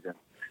off again.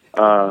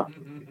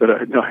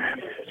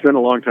 It's been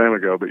a long time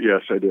ago, but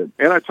yes, I did.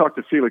 And I talked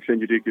to Felix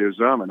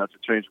Enudike-Uzama, and that's a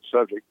change of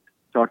subject.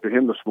 Talked to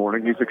him this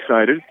morning. He's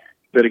excited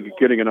that he's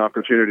getting an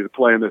opportunity to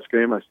play in this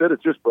game. I said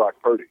it's just Brock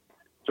Purdy,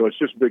 so it's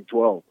just Big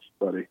 12,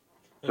 buddy.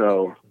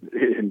 So,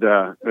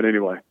 but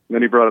anyway,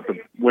 then he brought up the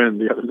win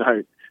the other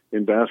night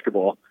in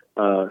basketball.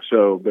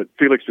 But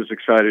Felix is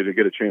excited to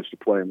get a chance to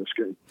play in this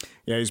game.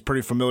 Yeah, he's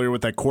pretty familiar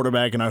with that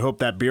quarterback, and I hope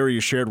that beer you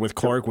shared with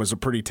Clark was a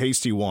pretty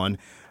tasty one.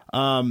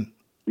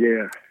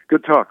 Yeah,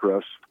 good talk,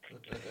 Russ.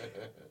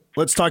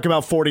 Let's talk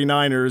about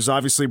 49ers.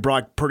 Obviously,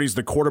 Brock Purdy's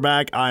the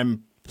quarterback.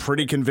 I'm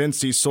pretty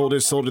convinced he sold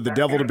his soul to the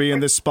devil to be in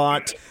this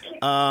spot.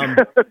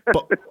 But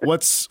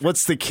what's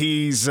the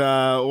keys?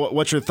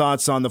 What's your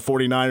thoughts on the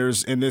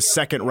 49ers in this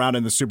second round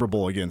in the Super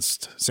Bowl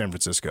against San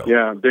Francisco?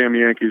 Yeah, damn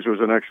Yankees was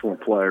an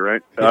excellent play,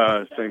 right?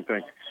 Same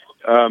thing.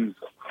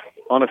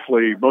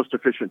 Honestly, most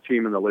efficient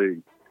team in the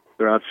league.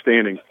 They're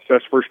outstanding.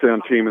 Best first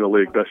down team in the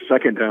league. Best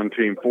second down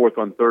team, fourth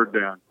on third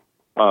down.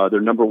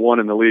 They're number one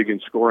in the league in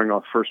scoring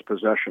off first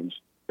possessions.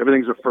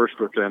 Everything's a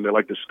first with them. They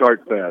like to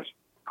start fast.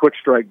 Quick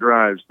strike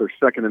drives. They're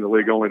second in the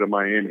league only to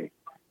Miami.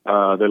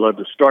 They love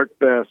to start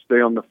fast,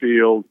 stay on the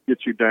field,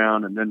 get you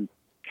down, and then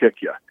kick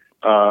you.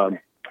 But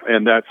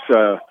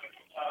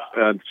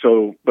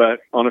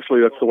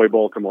honestly, that's the way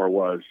Baltimore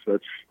was.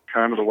 That's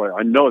kind of the way,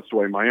 I know it's the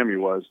way Miami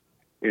was,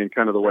 and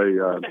kind of the way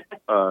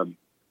the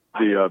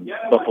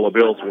Buffalo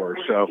Bills were.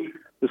 So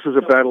this is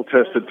a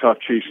battle-tested, tough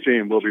Chiefs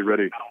team. We'll be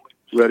ready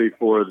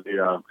for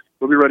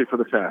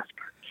the task.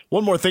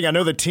 One more thing. I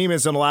know the team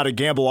isn't allowed to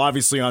gamble,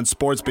 obviously, on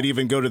sports, but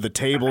even go to the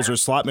tables or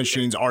slot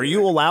machines. Are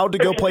you allowed to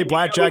go play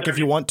blackjack if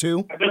you want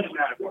to?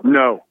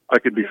 No. I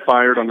could be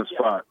fired on the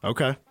spot.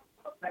 Okay.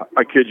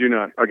 I kid you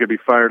not. I could be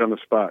fired on the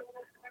spot.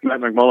 Matt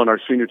McMullen, our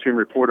senior team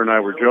reporter, and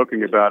I were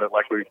joking about it.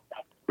 Like we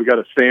got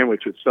a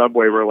sandwich at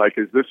Subway. We're like,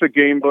 is this a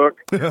game book?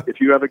 If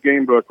you have a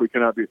game book, we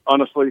cannot be.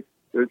 Honestly,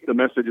 the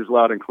message is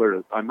loud and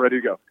clear. I'm ready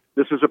to go.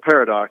 This is a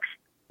paradox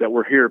that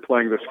we're here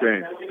playing this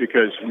game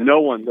because no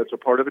one that's a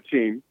part of a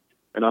team,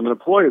 and I'm an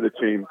employee of the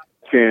team,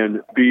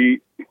 can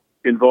be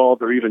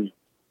involved or even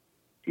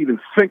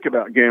think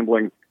about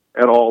gambling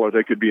at all, or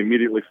they could be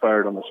immediately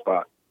fired on the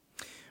spot.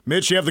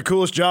 Mitch, you have the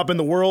coolest job in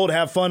the world.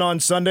 Have fun on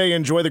Sunday.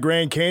 Enjoy the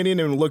Grand Canyon,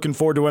 and looking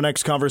forward to our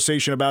next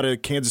conversation about a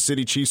Kansas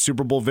City Chiefs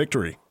Super Bowl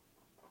victory.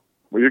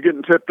 Well, you're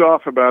getting tipped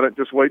off about it.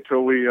 Just wait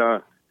till we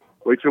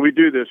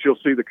do this. You'll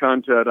see the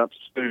content up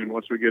soon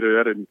once we get it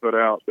edited and put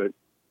out. But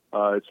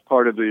it's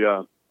part of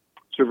the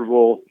Super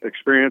Bowl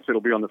experience.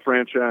 It'll be on the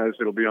franchise.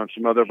 It'll be on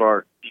some other of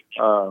our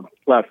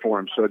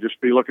platforms. So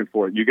just be looking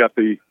for it. You got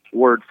the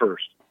word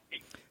first.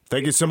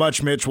 Thank you so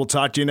much, Mitch. We'll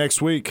talk to you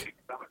next week.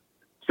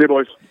 See you,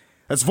 boys.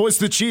 That's Voice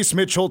of the Chiefs,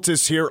 Mitch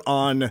Holthus here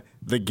on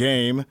The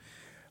Game.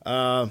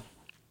 So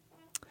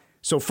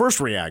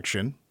first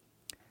reaction,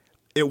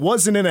 it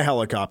wasn't in a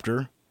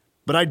helicopter,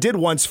 but I did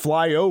once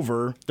fly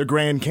over the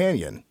Grand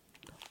Canyon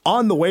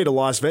on the way to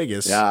Las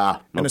Vegas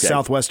in a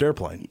Southwest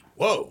airplane.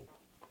 Whoa.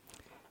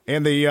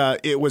 And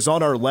it was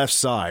on our left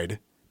side.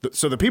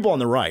 So the people on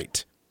the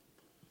right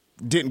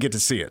didn't get to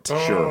see it.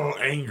 Oh,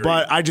 angry.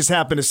 But I just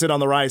happened to sit on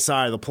the right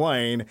side of the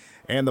plane,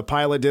 and the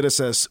pilot did us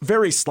a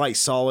very slight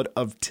solid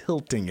of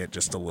tilting it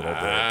just a little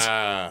bit.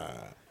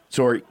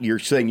 So you're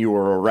saying you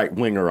were a right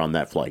winger on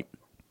that flight?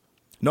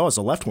 No, it's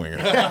a left winger.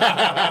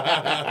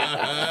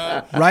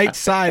 Right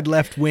side,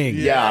 left wing.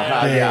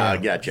 Yeah, I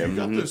got you. You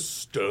got the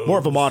stones. More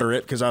of a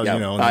moderate because I was, I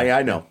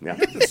know. Yeah.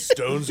 The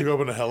stones to go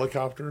up in a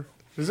helicopter.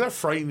 Does that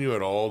frighten you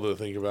at all to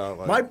think about?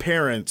 Like, my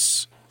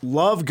parents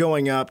love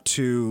going up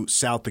to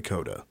South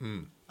Dakota.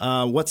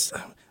 What's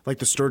like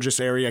the Sturgis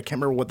area? I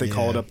can't remember what they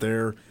call it up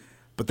there,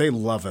 but they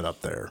love it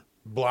up there.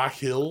 Black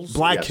Hills?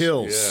 Black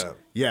Hills. Yeah.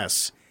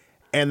 Yes.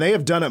 And they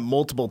have done it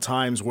multiple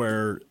times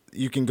where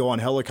you can go on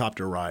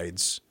helicopter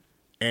rides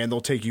and they'll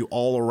take you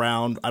all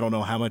around. I don't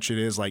know how much it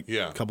is, like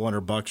a couple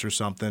 $100 or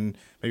something,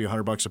 maybe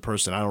 $100 a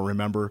person. I don't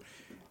remember.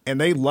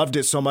 And they loved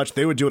it so much,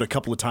 they would do it a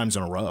couple of times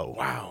in a row.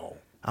 Wow.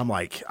 I'm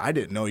like, I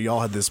didn't know y'all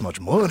had this much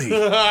money.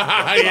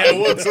 Yeah,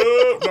 what's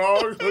up,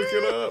 dog?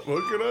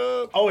 Hook it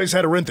up. Always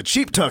had to rent the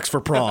cheap tux for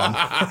prom.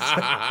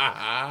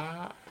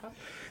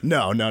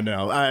 No.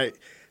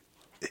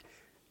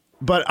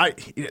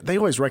 They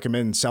always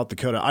recommend South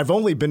Dakota. I've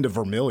only been to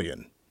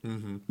Vermilion,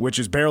 which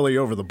is barely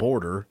over the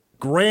border.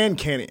 Grand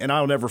Canyon, and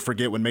I'll never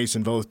forget when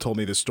Mason Voth told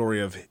me the story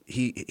of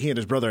he and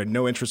his brother had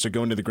no interest in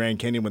going to the Grand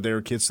Canyon when they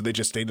were kids, so they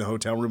just stayed in the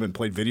hotel room and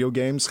played video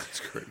games. That's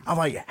great. I'm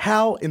like,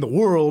 how in the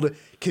world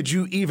could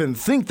you even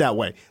think that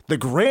way? The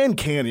Grand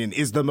Canyon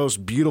is the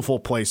most beautiful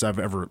place I've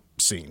ever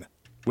seen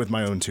with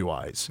my own two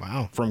eyes.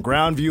 Wow. From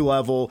ground view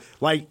level,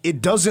 like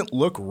it doesn't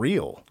look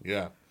real.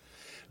 Yeah.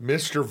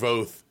 Mr.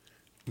 Voth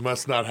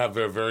must not have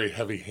a very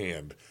heavy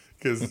hand.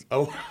 Because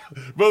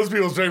most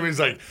people say to me, he's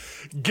like,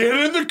 get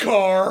in the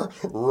car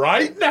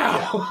right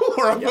now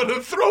or I'm going to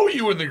throw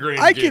you in the Grand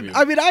Canyon.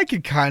 I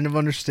could kind of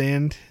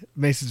understand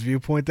Mason's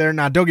viewpoint there.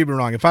 Now, don't get me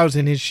wrong. If I was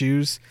in his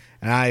shoes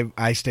and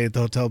I stayed at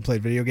the hotel and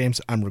played video games,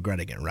 I'm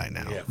regretting it right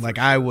now. Yeah, like,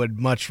 I would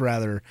much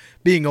rather,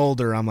 being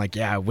older, I'm like,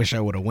 yeah, I wish I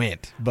would have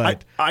went.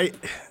 But I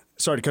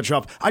sorry to cut you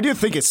off. I do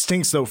think it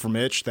stinks, though, for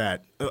Mitch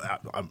that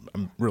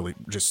I'm really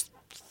just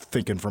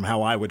thinking from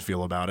how I would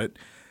feel about it.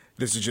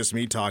 This is just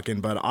me talking,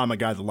 but I'm a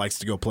guy that likes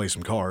to go play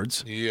some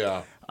cards.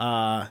 Yeah.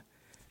 And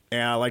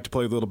I like to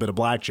play a little bit of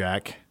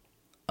blackjack.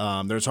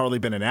 There's hardly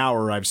been an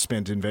hour I've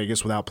spent in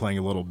Vegas without playing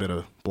a little bit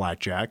of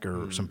blackjack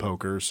or some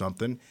poker or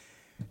something.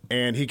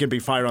 And he can be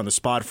fired on the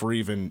spot for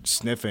even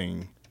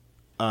sniffing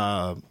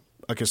a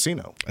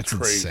casino. That's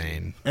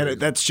insane.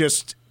 And that's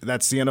the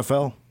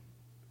NFL.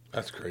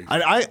 That's crazy.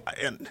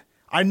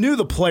 I knew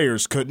the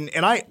players couldn't,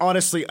 and I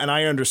honestly, and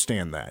I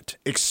understand that,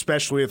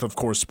 especially if, of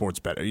course, sports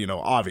betting. You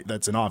know,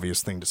 that's an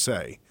obvious thing to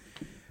say.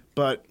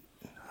 But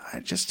I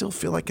just still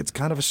feel like it's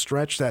kind of a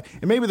stretch that,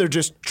 and maybe they're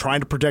just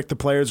trying to protect the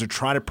players or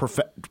trying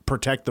to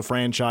protect the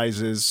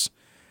franchises,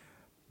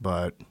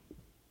 but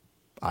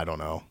I don't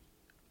know.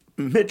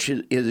 Mitch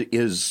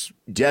is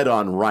dead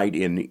on right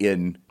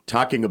in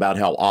talking about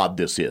how odd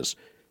this is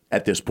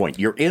at this point.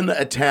 You're in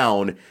a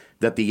town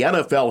that the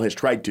NFL has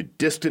tried to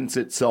distance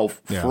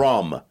itself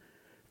from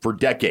for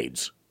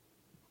decades.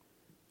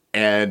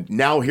 And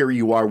now here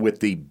you are with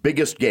the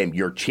biggest game,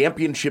 your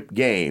championship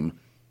game.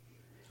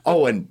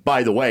 Oh, and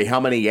by the way, how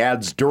many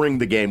ads during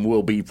the game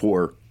will be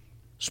for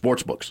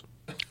sportsbooks?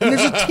 And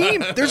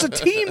there's a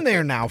team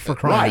there now, for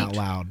crying out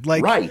loud.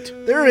 Like,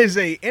 there is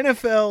a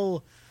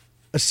NFL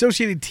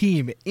associated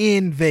team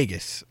in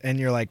Vegas, and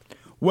you're like,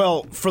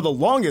 well, for the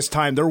longest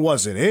time, there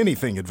wasn't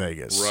anything in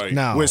Vegas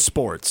with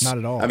sports. Not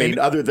at all. I mean,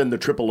 other than the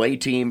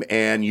AAA team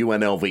and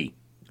UNLV.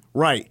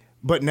 Right.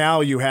 But now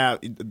you have,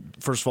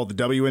 first of all, the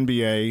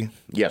WNBA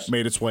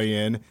made its way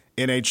in.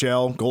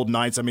 NHL, Golden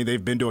Knights, I mean,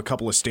 they've been to a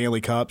couple of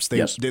Stanley Cups.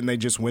 Didn't they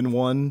just win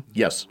one?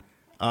 Yes.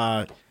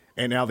 And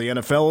now the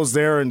NFL is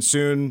there, and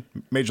soon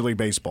Major League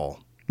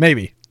Baseball.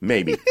 Maybe.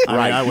 Right,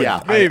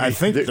 I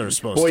think they're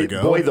supposed to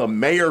go. Boy, the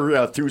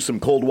mayor threw some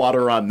cold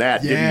water on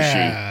that, didn't she?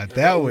 Yeah,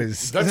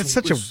 that's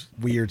such a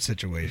weird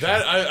situation.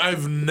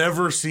 I've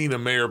never seen a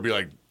mayor be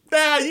like,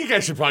 you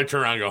guys should probably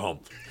turn around and go home.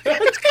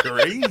 That's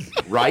crazy.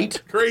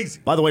 Right? Crazy.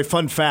 By the way,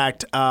 fun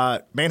fact,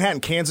 Manhattan,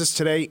 Kansas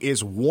today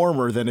is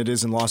warmer than it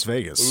is in Las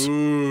Vegas.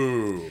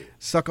 Ooh.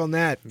 Suck on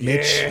that,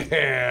 Mitch.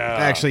 Yeah.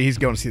 Actually, he's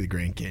going to see the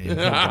Grand Canyon.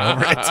 Get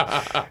over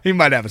it. He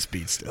might have a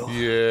speed still.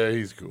 Yeah,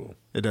 he's cool.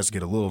 It does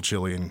get a little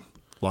chilly in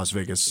Las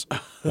Vegas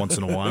once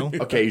in a while.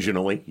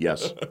 Occasionally,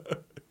 yes.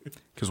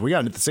 Because we got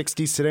into the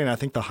 60s today, and I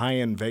think the high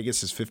in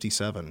Vegas is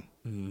 57.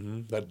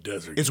 Mm-hmm. That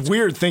desert. It's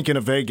weird thinking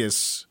of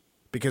Vegas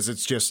because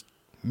it's just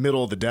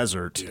middle of the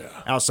desert. Yeah.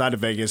 Outside of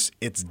Vegas,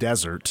 it's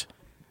desert,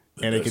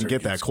 and it can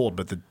get that cold,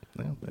 but it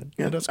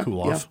does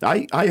cool off.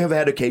 I have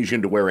had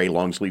occasion to wear a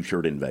long sleeve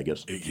shirt in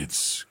Vegas. It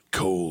gets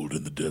cold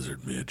in the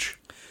desert, Mitch.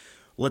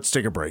 Let's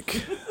take a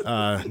break.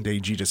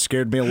 Dave G just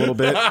scared me a little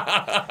bit.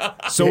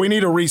 So we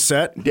need a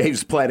reset.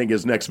 Dave's planning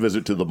his next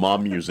visit to the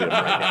Mom Museum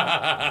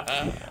right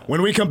now.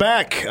 When we come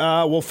back,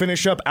 we'll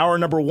finish up hour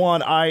number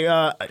one.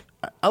 I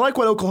like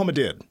what Oklahoma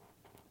did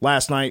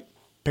last night,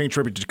 paying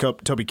tribute to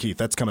Toby Keith.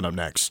 That's coming up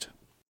next.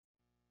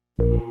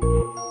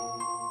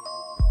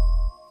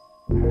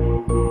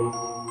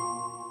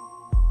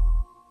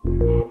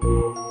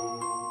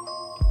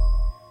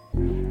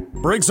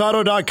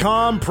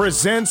 BriggsAuto.com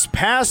presents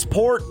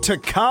Passport to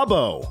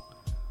Cabo.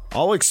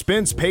 All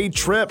expense paid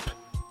trip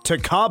to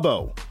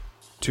Cabo.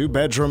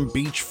 2-bedroom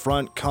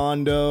beachfront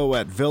condo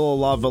at Villa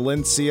La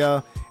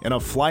Valencia and a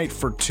flight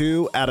for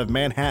two out of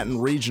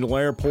Manhattan Regional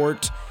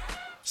Airport.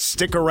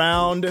 Stick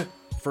around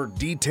for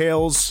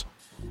details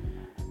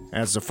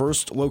as the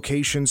first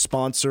location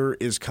sponsor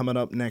is coming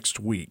up next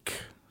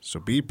week.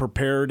 So be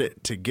prepared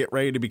to get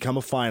ready to become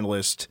a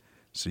finalist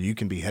so you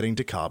can be heading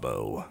to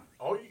Cabo.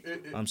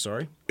 I'm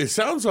sorry? It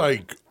sounds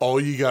like all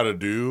you got to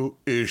do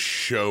is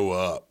show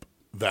up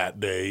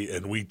that day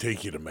and we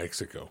take you to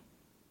Mexico.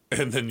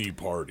 And then you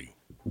party.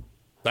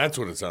 That's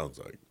what it sounds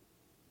like.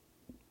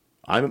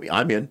 I'm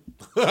in.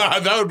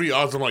 That would be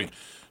awesome. Like,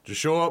 just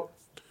show up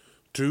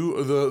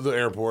to the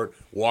airport,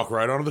 walk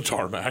right onto the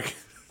tarmac,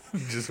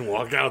 just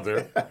walk out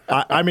there.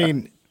 I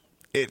mean,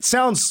 it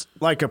sounds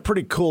like a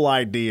pretty cool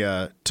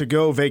idea to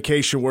go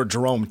vacation where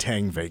Jerome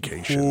Tang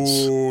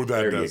vacations. Ooh,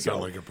 that does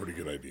sound like a pretty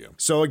good idea.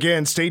 So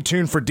again, stay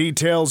tuned for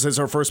details as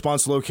our first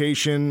sponsor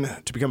location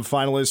to become a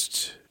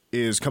finalist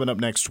is coming up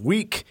next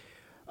week.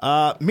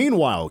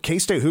 Meanwhile,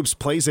 K-State Hoops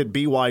plays at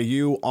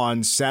BYU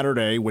on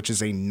Saturday, which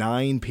is a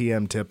 9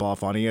 p.m.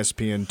 tip-off on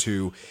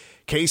ESPN2.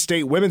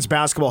 K-State women's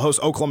basketball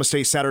hosts Oklahoma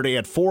State Saturday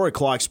at 4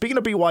 o'clock. Speaking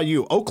of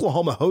BYU,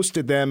 Oklahoma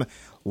hosted them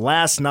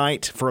last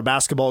night for a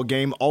basketball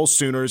game. All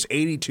Sooners,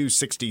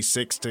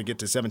 82-66 to get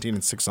to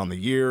 17-6 on the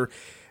year,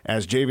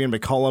 as Javian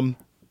McCollum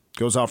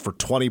goes off for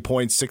 20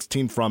 points,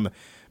 16 from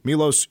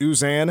Milos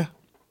Uzan,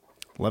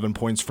 11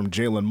 points from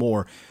Jalen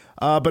Moore.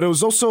 But it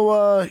was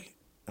also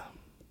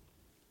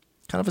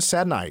kind of a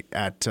sad night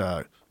at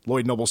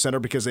Lloyd Noble Center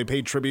because they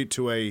paid tribute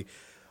to a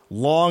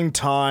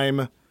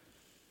longtime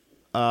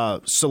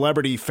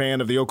celebrity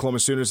fan of the Oklahoma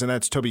Sooners, and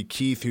that's Toby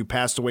Keith, who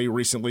passed away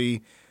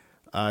recently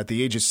at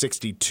the age of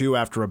 62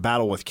 after a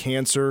battle with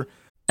cancer.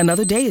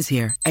 Another day is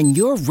here, and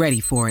you're ready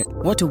for it.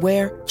 What to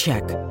wear?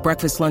 Check.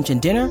 Breakfast, lunch,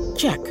 and dinner?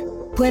 Check.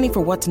 Planning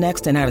for what's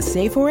next and how to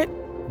save for it?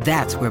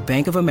 That's where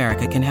Bank of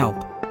America can help.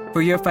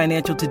 For your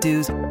financial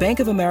to-dos, Bank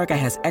of America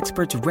has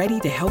experts ready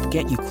to help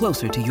get you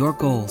closer to your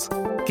goals.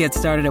 Get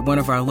started at one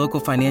of our local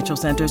financial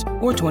centers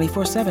or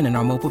 24/7 in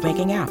our mobile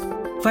banking app.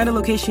 Find a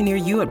location near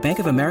you at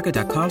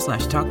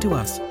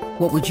bankofamerica.com/talktous.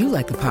 What would you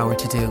like the power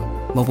to do?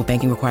 Mobile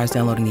banking requires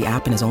downloading the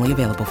app and is only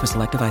available for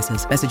select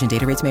devices. Message and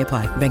data rates may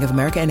apply. Bank of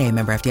America N.A.,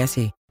 member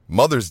FDIC.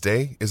 Mother's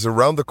Day is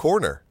around the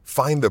corner.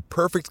 Find the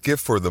perfect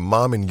gift for the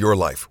mom in your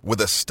life with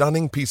a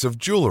stunning piece of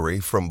jewelry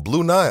from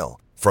Blue Nile.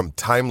 From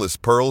timeless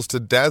pearls to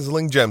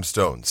dazzling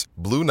gemstones,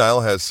 Blue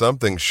Nile has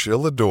something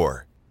she'll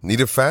adore. Need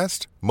it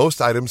fast?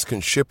 Most items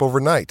can ship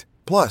overnight.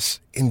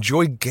 Plus,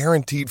 enjoy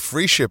guaranteed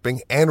free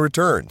shipping and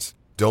returns.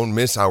 Don't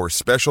miss our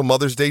special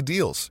Mother's Day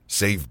deals.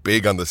 Save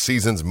big on the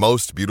season's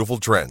most beautiful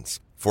trends.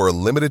 For a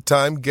limited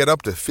time, get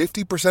up to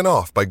 50%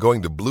 off by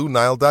going to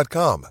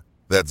BlueNile.com.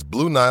 That's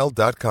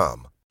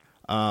BlueNile.com.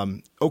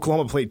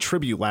 Oklahoma played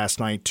tribute last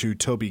night to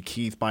Toby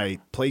Keith by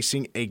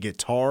placing a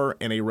guitar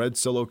in a red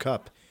Solo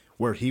cup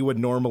where he would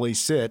normally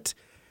sit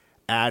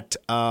at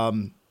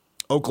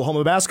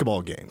Oklahoma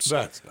basketball games.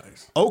 That's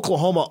nice.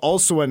 Oklahoma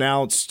also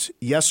announced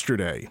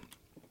yesterday,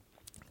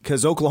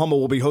 because Oklahoma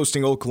will be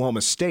hosting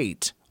Oklahoma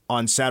State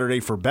on Saturday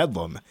for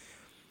Bedlam,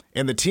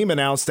 and the team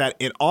announced that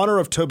in honor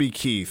of Toby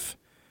Keith,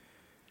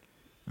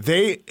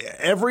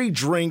 every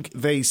drink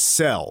they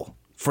sell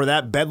for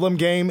that Bedlam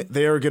game,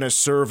 they are going to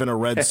serve in a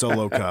red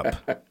Solo cup.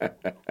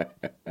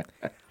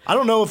 I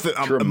don't know if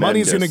the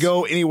money's going to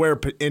go anywhere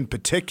in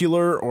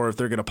particular or if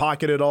they're going to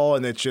pocket it all,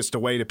 and it's just a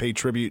way to pay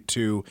tribute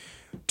to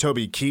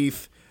Toby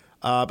Keith.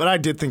 But I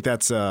did think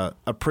that's a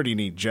pretty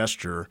neat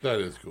gesture.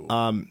 That is cool.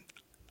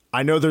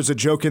 I know there's a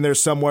joke in there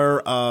somewhere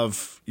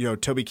of,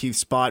 Toby Keith's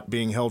spot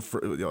being held for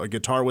a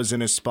guitar was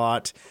in his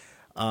spot,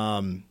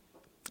 and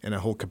a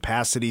whole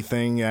capacity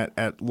thing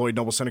at Lloyd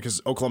Noble Center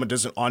because Oklahoma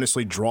doesn't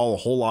honestly draw a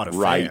whole lot of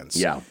fans.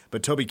 Yeah.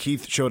 But Toby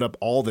Keith showed up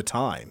all the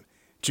time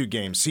to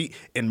games. He,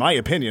 in my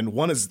opinion,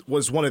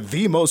 was one of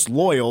the most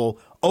loyal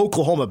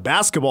Oklahoma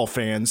basketball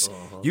fans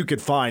you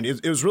could find.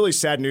 It was really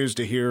sad news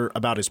to hear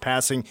about his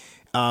passing.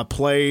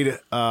 Played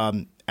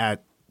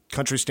at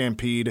Country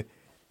Stampede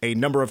a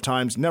number of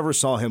times. Never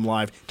saw him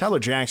live. Tyler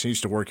Jackson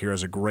used to work here,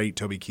 as a great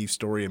Toby Keith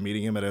story of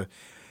meeting him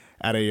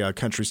at a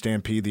Country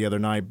Stampede the other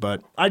night.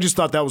 But I just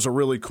thought that was a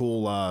really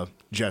cool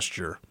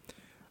gesture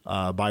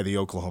by the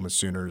Oklahoma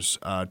Sooners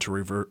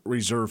to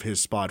reserve his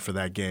spot for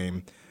that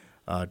game.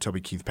 Toby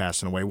Keith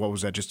passing away. What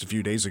was that, just a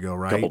few days ago,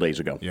 right? A couple days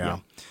ago. Yeah.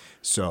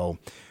 So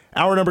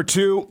hour number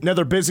 2,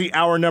 another busy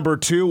hour number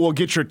 2. We'll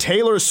get your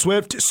Taylor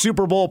Swift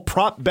Super Bowl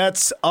prop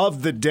bets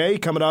of the day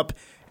coming up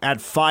at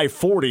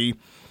 5:40.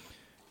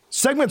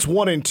 Segments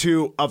 1 and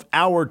 2 of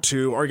hour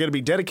 2 are going to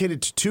be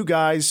dedicated to two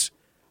guys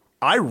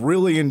I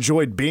really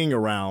enjoyed being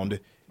around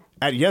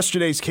at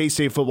yesterday's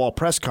K-State football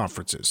press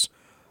conferences.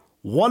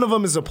 One of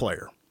them is a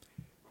player.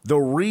 The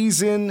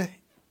reason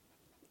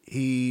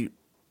he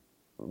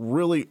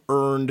really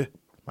earned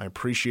my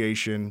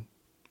appreciation,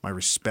 my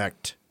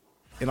respect,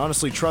 and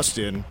honestly trust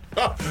in,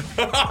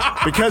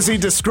 because he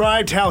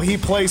described how he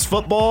plays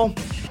football,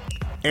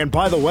 And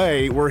by the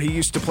way, where he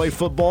used to play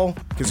football,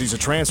 because he's a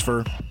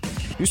transfer,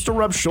 he used to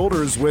rub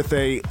shoulders with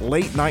a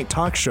late-night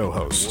talk show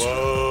host.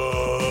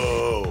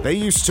 Whoa. They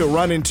used to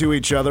run into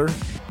each other.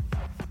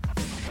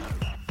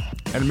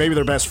 And maybe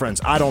they're best friends.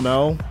 I don't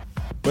know.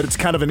 But it's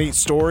kind of a neat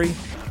story.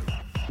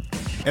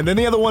 And then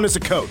the other one is a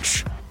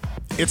coach.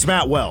 It's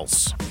Matt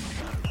Wells.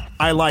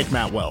 I like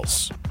Matt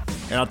Wells.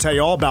 And I'll tell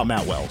you all about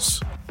Matt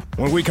Wells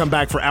when we come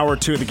back for Hour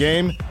 2 of the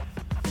game.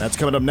 That's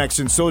coming up next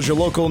in So's Your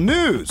Local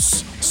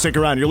News. Stick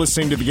around. You're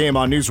listening to The Game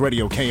on News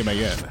Radio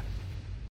KMAN.